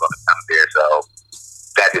I wasn't going to come there, so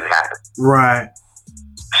that didn't happen. Right.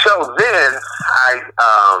 So then I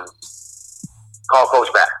called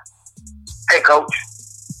Coach back. Hey, Coach,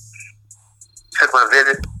 took my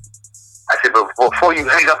visit. I said, but before you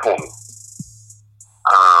hang up on me,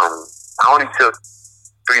 I only took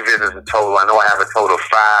 3 visits in total. I know I have a total of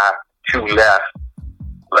 5, 2 left.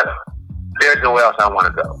 But there's nowhere else I want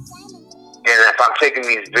to go. And if I'm taking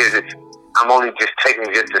these visits, I'm only just taking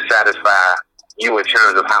just to satisfy you in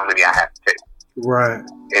terms of how many I have to take. Right.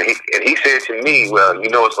 And he said to me, well, you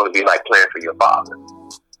know it's going to be like playing for your father.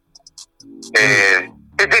 And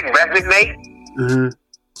it didn't resonate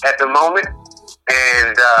at the moment.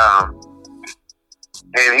 And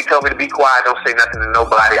he told me to be quiet, don't say nothing to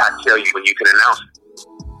nobody. I tell you when you can announce it.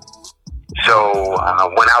 So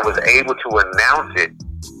when I was able to announce it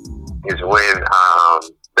is when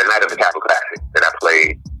the night of the Capital Classic that I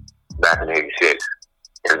played back in '86,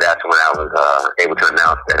 and that's when I was able to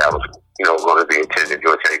announce that I was, going to be attending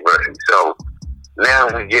Georgia Tech University. So now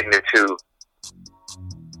we're getting into.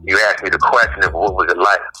 You asked me the question of what was it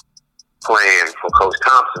like playing for Coach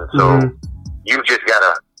Thompson. So you just got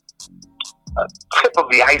a tip of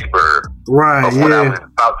the iceberg of what I was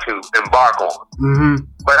about to embark on. Mm-hmm.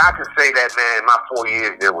 But I can say that, man, my 4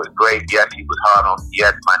 years there was great. Yes, he was hard on me.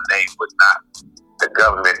 Yes, my name was not the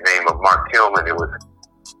government name of Mark Tillman. It was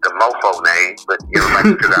the mofo name, but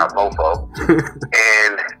everybody took out mofo.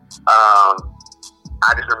 And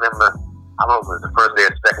I just remember, I don't know if it was the first day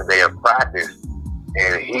or second day of practice,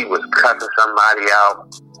 and he was cussing somebody out.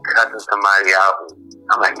 And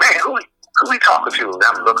I'm like, man, who we talking to? And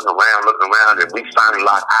I'm looking around, and we finally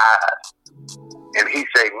locked eyes. And he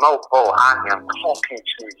said, Mofo, I am talking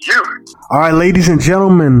to you. All right, ladies and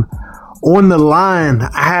gentlemen, on the line,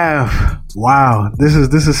 I have, wow, this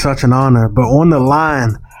is such an honor, but on the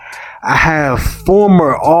line, I have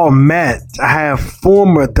former All-Met, I have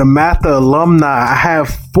former DeMatha alumni, I have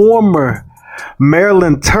former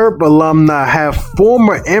Maryland Terp alumni, I have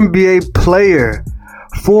former NBA player,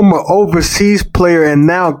 former overseas player, and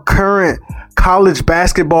now current college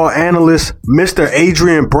basketball analyst, Mr.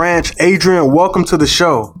 Adrian Branch. Adrian, welcome to the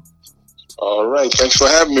show. All right. Thanks for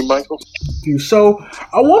having me, Michael. Thank you. So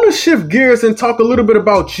I want to shift gears and talk a little bit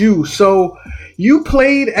about you. So you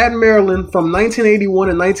played at Maryland from 1981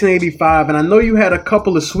 and 1985, and I know you had a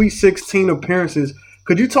couple of Sweet 16 appearances.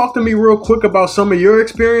 Could you talk to me real quick about some of your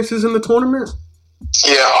experiences in the tournament?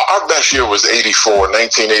 Yeah, our best year was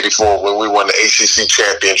 1984, when we won the ACC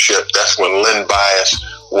championship. That's when Len Bias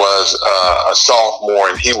was a sophomore,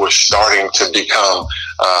 and he was starting to become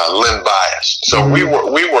Len Bias. So we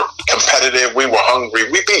were competitive. We were hungry.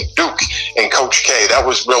 We beat Duke and Coach K. That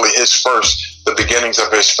was really the beginnings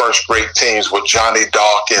of his first great teams with Johnny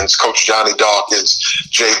Dawkins, Coach Johnny Dawkins,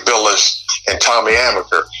 Jay Billis, and Tommy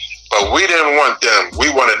Amaker. But we didn't want them. We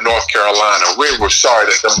wanted North Carolina. We were sorry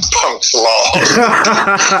that them punks lost.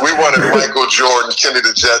 We wanted Michael Jordan, Kenny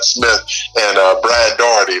the Jet Smith, and Brad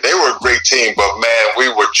Daugherty. They were a great team, but man, we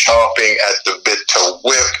were chomping at the bit to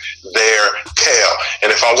whip their tail.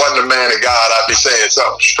 And if I wasn't a man of God, I'd be saying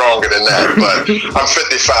something stronger than that. But I'm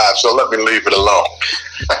 55, so let me leave it alone.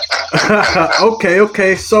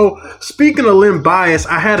 Okay. So speaking of Len Bias,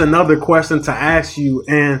 I had another question to ask you,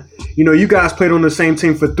 and you guys played on the same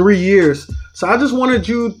team for 3 years. So I just wanted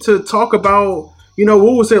you to talk about,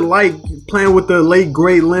 what was it like playing with the late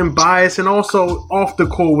great Len Bias, and also off the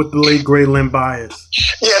court with the late great Len Bias?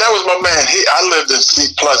 Yeah, that was my man. I lived in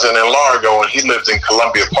Seat Pleasant in Largo, and he lived in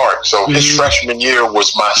Columbia Park. So his freshman year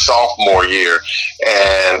was my sophomore year,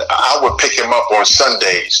 and I would pick him up on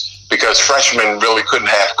Sundays, because freshmen really couldn't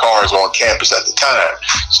have cars on campus at the time.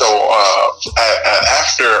 So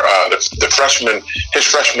after his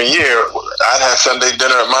freshman year, I'd have Sunday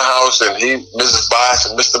dinner at my house, and Mrs. Bias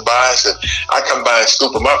and Mr. Bias, and I'd come by and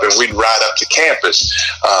scoop him up, and we'd ride up to campus.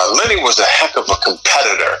 Lenny was a heck of a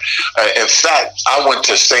competitor. In fact, I went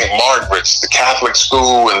to St. Margaret's, the Catholic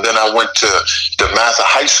school, and then I went to DeMatha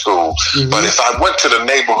High School. But if I went to the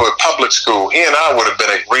neighborhood public school, he and I would have been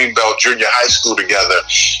at Greenbelt Junior High School together,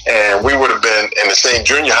 and we would have been in the same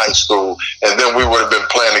junior high school, and then we would have been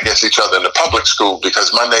playing against each other in the public school,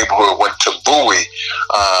 because my neighborhood went to Bowie,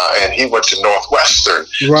 and he went to Northwestern.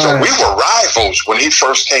 Right. So we were rivals when he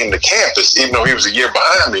first came to campus, even though he was a year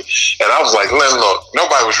behind me. And I was like, Len, look,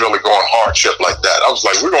 nobody was really going hardship like that. I was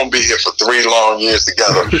like, we're going to be here for 3 long years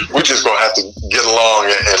together. We're just going to have to get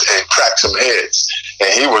along and crack some heads. And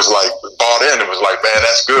he was like, bought in and was like, man,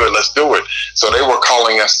 that's good. Let's do it. So they were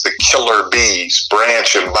calling us the Killer Bees,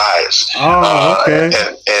 Branch and Bias. Oh, okay.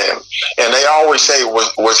 And they always say,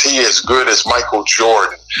 was he as good as Michael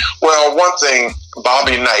Jordan? Well, one thing,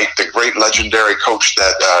 Bobby Knight, the great legendary coach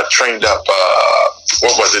that trained up,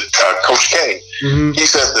 Coach K, he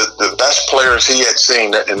said that the best players he had seen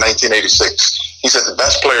in 1986, he said the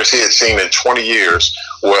best players he had seen in 20 years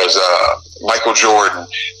was Michael Jordan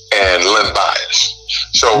and Len Bias.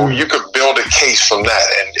 So you could build a case from that.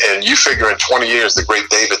 And you figure in 20 years, the great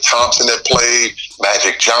David Thompson had played,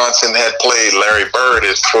 Magic Johnson had played, Larry Bird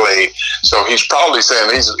had played. So he's probably saying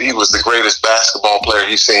he was the greatest basketball player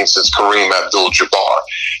he's seen since Kareem Abdul-Jabbar.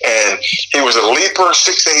 And he was a leaper,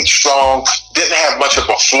 6'8" strong, didn't have much of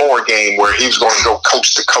a floor game where he was going to go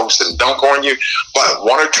coast to coast and dunk on you. But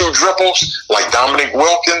 1 or 2 dribbles, like Dominique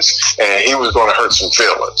Wilkins, and he was going to hurt some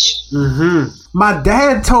feelings. My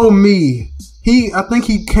dad told me, I think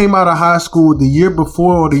he came out of high school the year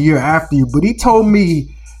before or the year after you, but he told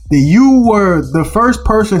me that you were the first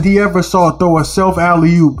person he ever saw throw a self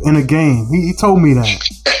alley-oop in a game. He told me that.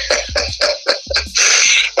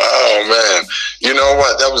 know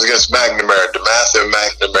what? That was against McNamara, DeMatha and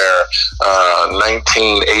McNamara,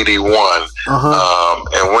 1981,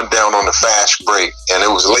 and went down on a fast break. And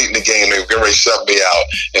it was late in the game. They were getting ready to sub me out.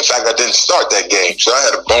 In fact, I didn't start that game, so I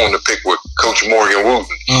had a bone to pick with Coach Morgan Wooten.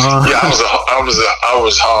 Yeah, I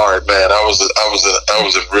was hard, man. I was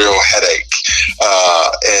a real headache,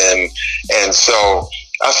 and so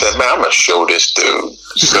I said, man, I'm gonna show this dude.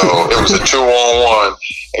 So it was a 2-on-1,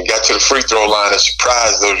 and got to the free throw line and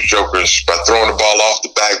surprised those jokers by throwing the ball off the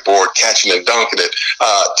backboard, catching and dunking it.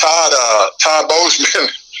 Todd Bozeman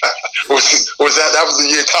was that was the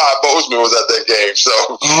year Todd Bozeman was at that game. So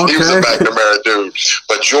he was a McNamara dude.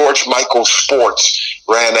 But George Michael Sports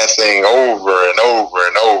ran that thing over and over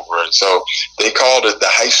and over, and so they called it the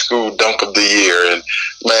high school dunk of the year. And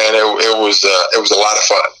man, it was a lot of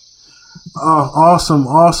fun. Oh, awesome.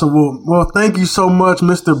 Well, thank you so much,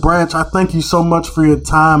 Mr. Branch. I thank you so much for your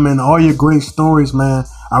time and all your great stories, man.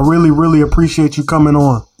 I really, really appreciate you coming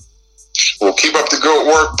on. Well, keep up the good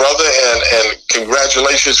work, brother, and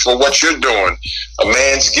congratulations for what you're doing. A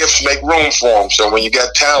man's gifts make room for him. So when you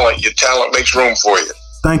got talent, your talent makes room for you.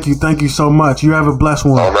 Thank you so much. You have a blessed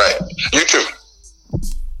one. All right. You too.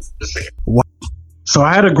 Wow. So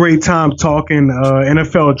I had a great time talking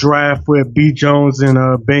NFL draft with B. Jones and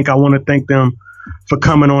Bank. I want to thank them for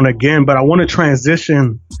coming on again, but I want to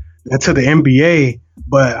transition into the NBA,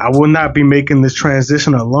 but I will not be making this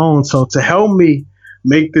transition alone. So to help me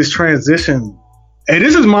make this transition, hey,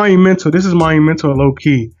 this is monumental low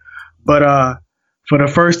key, but for the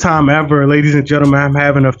first time ever, ladies and gentlemen, I'm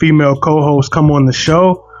having a female co-host come on the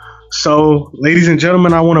show. So ladies and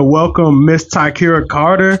gentlemen, I want to welcome Miss Tykera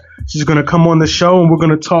Carter. She's going to come on the show, and we're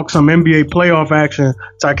going to talk some NBA playoff action.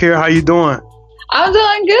 Tykera, how you doing? I'm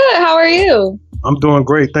doing good. How are you? I'm doing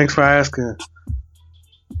great. Thanks for asking.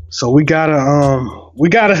 So we gotta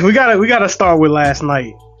start with last night.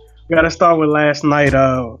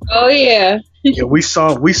 Oh yeah. Yeah, we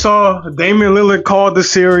saw Damian Lillard called the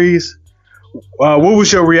series. What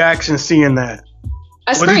was your reaction seeing that?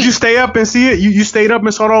 Did you stay up and see it? You stayed up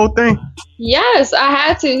and saw the whole thing? Yes, I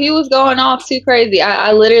had to. He was going off too crazy.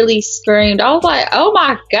 I literally screamed. I was like, oh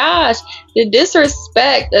my gosh, the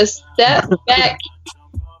disrespect, a step back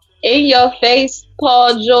in your face,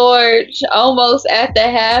 Paul George, almost at the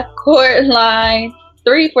half court line,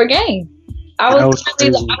 3 for game. I was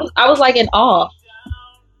like in awe.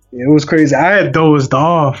 Yeah, it was crazy. I had dozed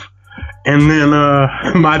off. And then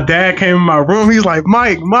my dad came in my room. He's like,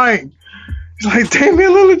 Mike. He's like,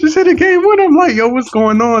 Damian Lillard just hit a game winner. I'm like, yo, what's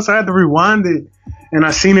going on? So I had to rewind it, and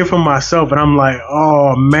I seen it for myself, and I'm like,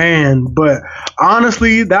 oh man. But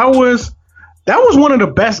honestly, that was one of the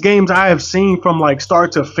best games I have seen from like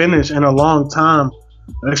start to finish in a long time,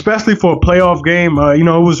 especially for a playoff game. It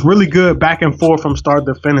was really good back and forth from start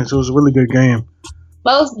to finish. It was a really good game.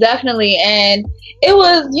 Most definitely, and it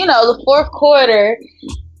was the fourth quarter.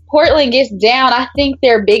 Portland gets down. I think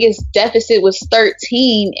their biggest deficit was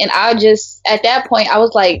 13. And at that point, I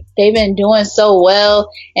was like, they've been doing so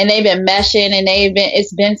well and they've been meshing and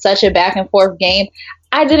it's been such a back and forth game.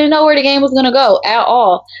 I didn't know where the game was going to go at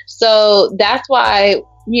all. So that's why,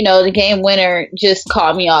 the game winner just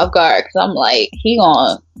caught me off guard. Cause I'm like, he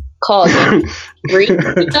going to call it 3. You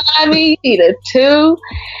know what I mean? He need a 2.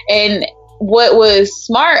 And what was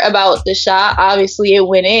smart about the shot, obviously it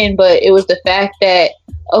went in, but it was the fact that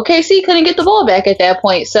OKC couldn't get the ball back at that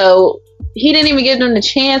point. So he didn't even give them the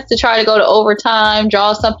chance to try to go to overtime,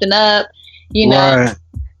 draw something up, Right.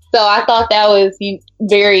 So I thought that was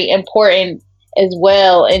very important as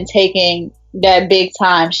well in taking that big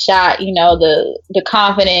time shot, the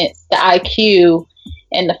confidence, the IQ,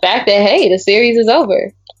 and the fact that, hey, the series is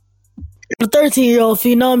over. The 13-year-old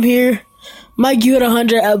phenom here. Mike, you hit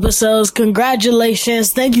 100 episodes.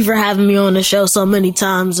 Congratulations. Thank you for having me on the show so many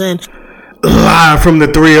times. And live from the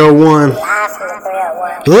 301.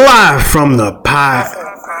 Live from the pod.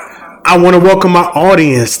 I want to welcome my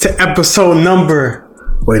audience to episode number...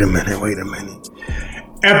 Wait a minute.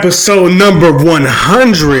 Episode number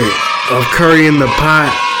 100 of Curry in the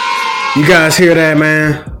Pot. You guys hear that,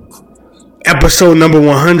 man? Episode number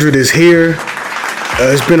 100 is here.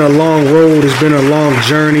 It's been a long road. It's been a long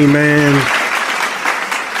journey, man.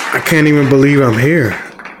 I can't even believe I'm here.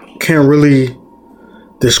 Can't really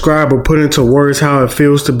describe or put into words how it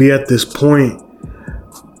feels to be at this point.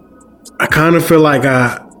 I kind of feel like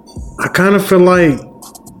I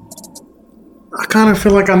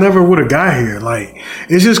never would have got here. Like,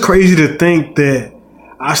 it's just crazy to think that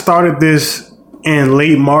I started this in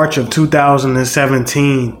late March of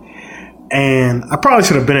 2017, and I probably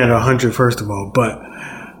should have been at 100 first of all. But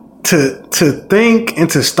to think and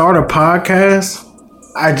to start a podcast,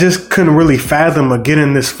 I just couldn't really fathom of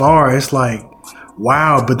getting this far. It's like,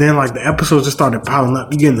 wow. But then like the episodes just started piling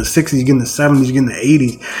up. You get in the 60s, you get in the 70s, you get in the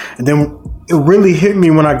 80s. And then it really hit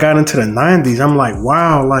me when I got into the 90s. I'm like,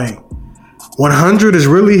 wow, like 100 is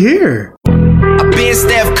really here. I been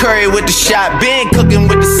Steph Curry with the shot, been cooking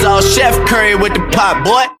with the sauce, Chef Curry with the pot,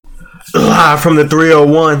 boy. Live from the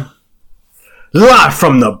 301. Live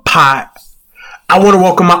from the pot. I want to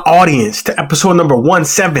welcome my audience to episode number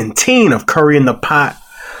 117 of Curry in the Pot.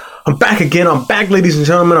 I'm back again. I'm back, ladies and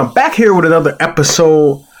gentlemen. I'm back here with another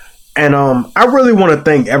episode. And I really want to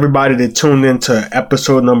thank everybody that tuned into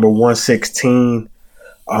episode number 116.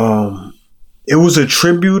 It was a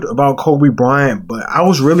tribute about Kobe Bryant, but I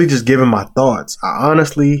was really just giving my thoughts. I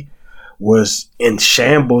honestly was in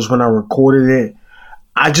shambles when I recorded it.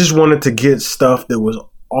 I just wanted to get stuff that was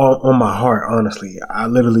all on my heart, honestly. I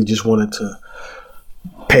literally just wanted to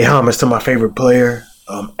pay homage to my favorite player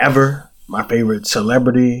ever, my favorite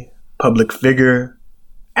celebrity, public figure,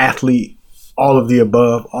 athlete, all of the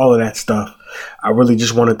above, all of that stuff. I really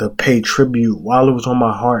just wanted to pay tribute while it was on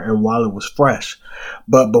my heart and while it was fresh.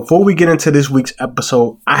 But before we get into this week's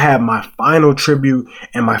episode, I have my final tribute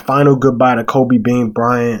and my final goodbye to Kobe Bean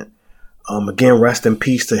Bryant. Again, rest in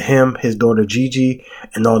peace to him, his daughter Gigi,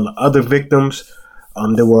 and all the other victims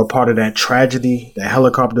that were a part of that tragedy, that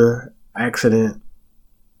helicopter accident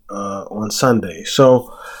on Sunday.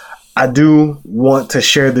 So I do want to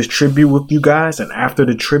share this tribute with you guys, and after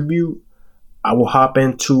the tribute, I will hop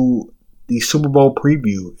into the Super Bowl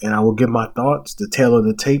preview, and I will give my thoughts, the tale of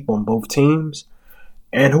the tape on both teams,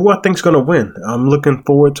 and who I think is going to win. I'm looking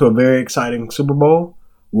forward to a very exciting Super Bowl.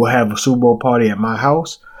 We'll have a Super Bowl party at my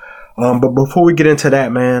house. But before we get into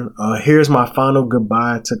that, man, here's my final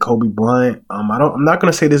goodbye to Kobe Bryant. I'm not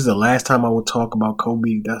going to say this is the last time I will talk about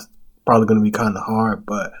Kobe. That's probably going to be kind of hard,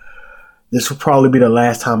 but this will probably be the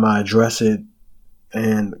last time I address it.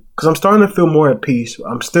 And because I'm starting to feel more at peace.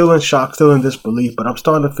 I'm still in shock, still in disbelief, but I'm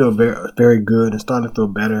starting to feel very, very good and starting to feel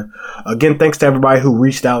better. Again, thanks to everybody who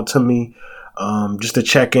reached out to me just to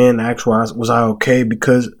check in, ask was I okay?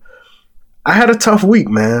 Because I had a tough week,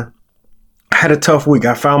 man. I had a tough week.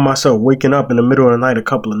 I found myself waking up in the middle of the night a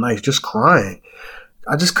couple of nights just crying.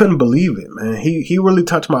 I just couldn't believe it, man. He really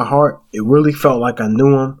touched my heart. It really felt like I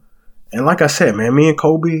knew him. And like I said, man, me and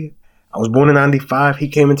Kobe, I was born in 95. He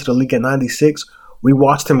came into the league at 96. We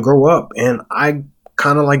watched him grow up, and I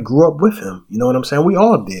kind of like grew up with him. You know what I'm saying? We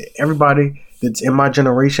all did. Everybody that's in my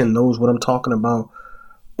generation knows what I'm talking about.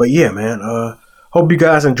 But yeah, man, hope you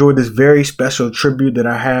guys enjoyed this very special tribute that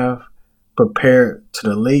I have prepared to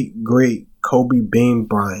the late, great Kobe Bean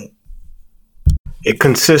Bryant. It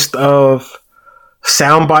consists of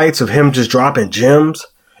sound bites of him just dropping gems.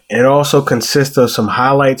 And it also consists of some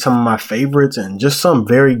highlights, some of my favorites, and just some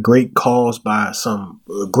very great calls by some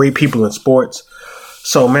great people in sports.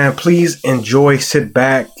 So, man, please enjoy, sit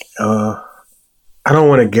back. I don't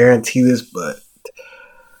want to guarantee this, but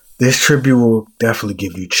this tribute will definitely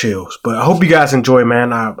give you chills. But I hope you guys enjoy,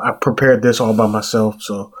 man. I prepared this all by myself,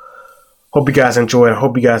 so hope you guys enjoy it. I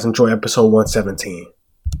hope you guys enjoy episode 117.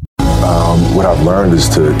 What I've learned is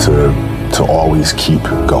to always keep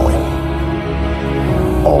going.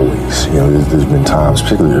 Always. You know, there's been times,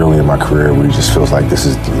 particularly early in my career, where it just feels like this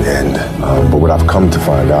is the end. But what I've come to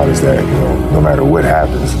find out is that, you know, no matter what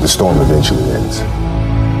happens, the storm eventually ends.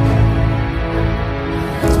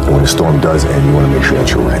 And when the storm does end, you want to make sure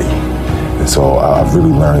that you're ready. And so I've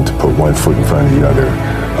really learned to put one foot in front of the other,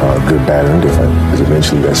 good, bad, or indifferent, because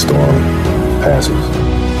eventually that storm passes.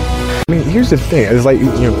 I mean, here's the thing. It's like, you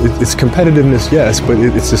know, it's competitiveness, yes, but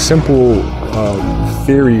it's a simple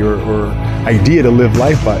theory or idea to live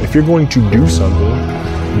life by. If you're going to do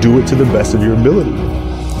something, do it to the best of your ability.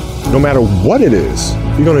 No matter what it is,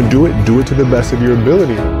 if you're going to do it to the best of your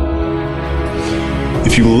ability.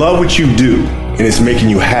 If you love what you do and it's making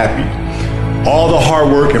you happy, all the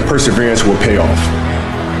hard work and perseverance will pay off.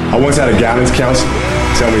 I once had a guidance counselor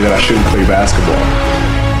tell me that I shouldn't play basketball,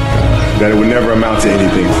 that it would never amount to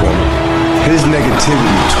anything for me. His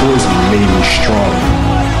negativity towards me made me strong.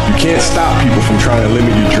 You can't stop people from trying to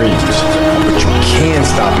limit your dreams, but you can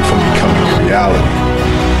stop it from becoming a reality.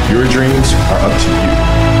 Your dreams are up to you.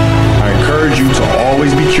 I encourage you to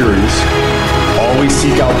always be curious, always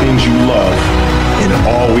seek out things you love, and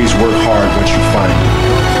always work hard once you find it.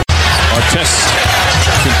 Artest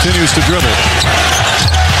continues to dribble.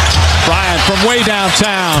 Bryant from way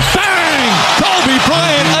downtown. Bang! Kobe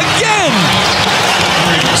Bryant again!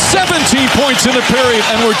 17 points in the period,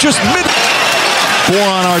 and we're just mid. 4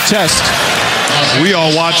 on Artest. We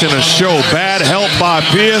are watching a show. Bad help by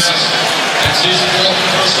Pierce.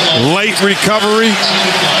 Late recovery.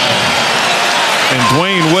 And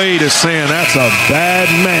Dwayne Wade is saying that's a bad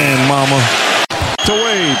man, mama. To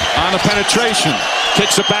Wade on the penetration.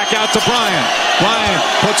 Kicks it back out to Bryant. Bryant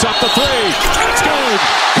puts up the three. That's good.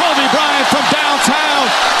 Kobe Bryant from downtown.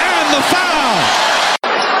 And the foul.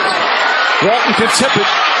 Walton can tip it.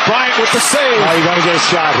 Bryant with the save. Oh, you got to get a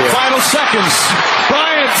shot here. Final seconds.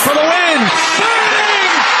 Bryant for the win.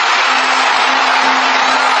 Bang!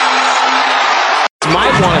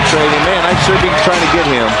 Might want to trade him, man. I should be trying to get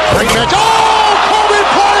him. Bring back. Oh, Kobe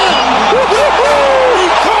Bryant! He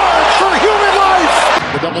carved for human life.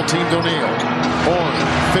 The double team O'Neal. Horn,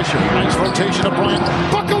 Fisher, nice rotation of Bryant.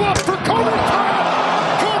 Buckle up for Kobe Bryant.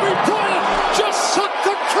 Kobe Bryant just sucked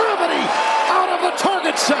the gravity out of the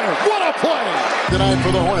target center. What a play! Denied for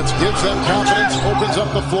the Hornets. Gives them confidence. Opens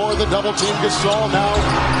up the floor. The double team Gasol. Now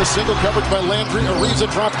the single coverage by Landry. Ariza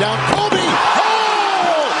drop down. Kobe!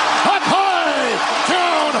 Oh! Up high!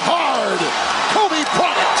 Down hard! Kobe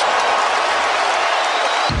Bryant!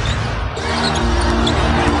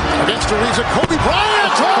 Against Ariza. Kobe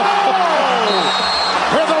Bryant! Oh!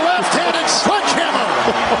 With a left-handed sledgehammer!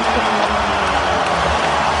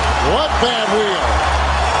 What bad wheel!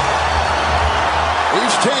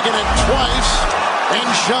 He's taken it twice and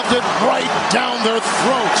shoved it right down their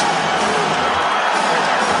throat.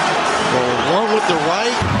 Going one with the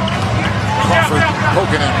right. Crawford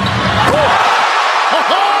poking it. Oh!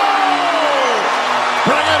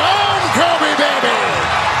 Bring it home, Kobe, baby!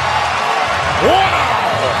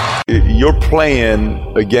 Wow! You're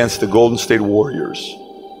playing against the Golden State Warriors.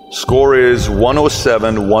 Score is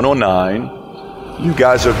 107-109. You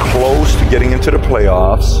guys are close to getting into the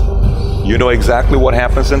playoffs. You know exactly what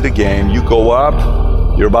happens in the game. You go up,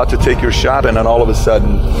 you're about to take your shot, and then all of a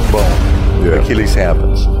sudden, boom, Achilles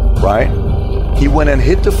happens, right? He went and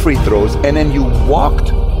hit the free throws, and then you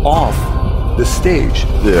walked off the stage.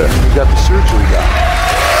 Yeah. You got the surgery done.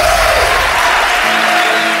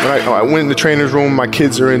 When I went in the trainer's room, my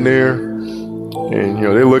kids are in there, and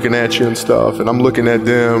they're looking at you and stuff, and I'm looking at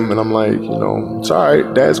them, and I'm like, it's all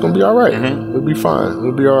right. Dad's gonna be all right. Mm-hmm. It'll be fine.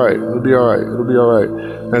 It'll be all right. It'll be all right. It'll be all right.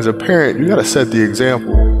 As a parent, you gotta set the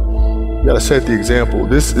example. You gotta set the example.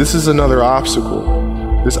 This is another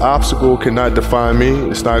obstacle. This obstacle cannot define me.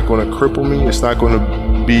 It's not going to cripple me. It's not going to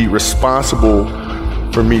be responsible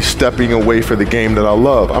for me stepping away for the game that I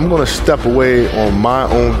love. I'm going to step away on my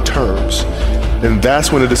own terms. And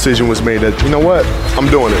that's when the decision was made that, you know what? I'm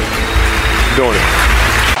doing it. I'm doing it.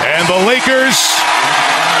 And the Lakers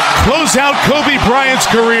close out Kobe Bryant's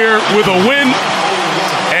career with a win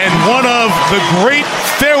and one of the great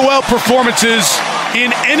farewell performances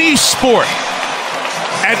in any sport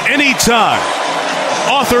at any time.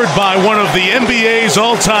 Authored by one of the NBA's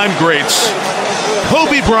all-time greats,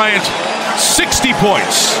 Kobe Bryant, 60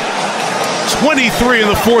 points, 23 in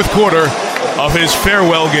the fourth quarter of his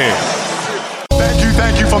farewell game.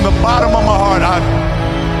 Thank you from the bottom of my heart. I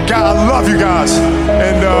love you guys,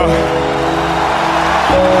 and I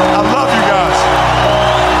love you guys.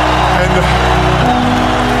 And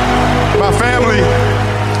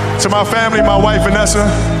my family, my wife Vanessa,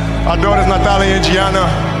 our daughters Natalia and Gianna.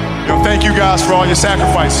 Thank you guys for all your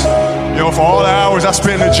sacrifice. For all the hours I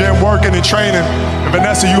spent in the gym working and training. And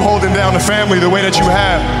Vanessa, you holding down the family the way that you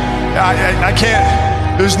have. I can't,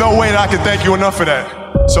 there's no way that I can thank you enough for that.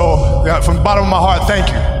 So from the bottom of my heart, thank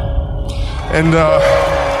you. And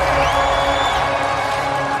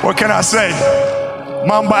what can I say?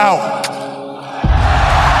 Mamba out.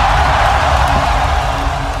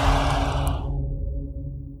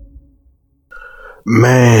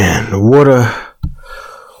 Man, what a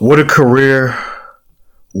career,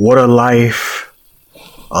 what a life.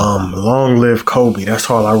 Long live Kobe. That's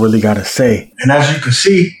all I really got to say. And as you can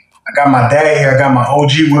see, I got my dad here. I got my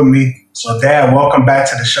OG with me. So, Dad, welcome back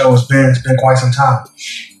to the show. It's been quite some time.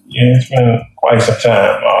 Yeah, it's been quite some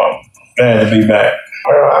time. Glad to be back.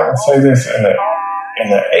 Well, I can say this in the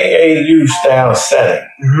AAU style setting.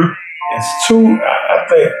 Mm-hmm. It's two. I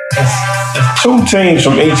think it's two teams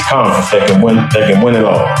from each conference that can win. They can win it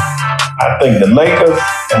all. I think the Lakers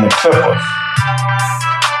and the Clippers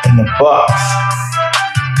and the Bucks,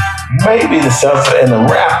 maybe the Celtics and the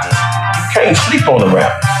Raptors. You can't sleep on the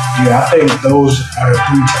Raptors. Yeah, I think those are the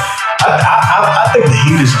three teams. I think the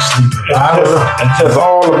Heat is asleep. It's just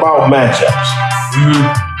all about matchups. Mm-hmm.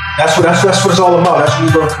 That's what it's all about. That's what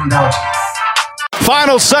it's going to come down to.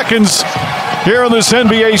 Final seconds here in this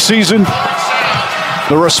NBA season.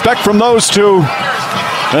 The respect from those two.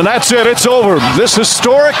 And that's it. It's over. This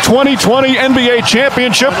historic 2020 NBA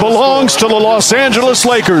championship belongs to the Los Angeles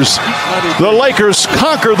Lakers. The Lakers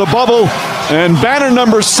conquer the bubble, and banner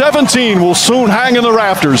number 17 will soon hang in the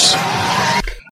rafters.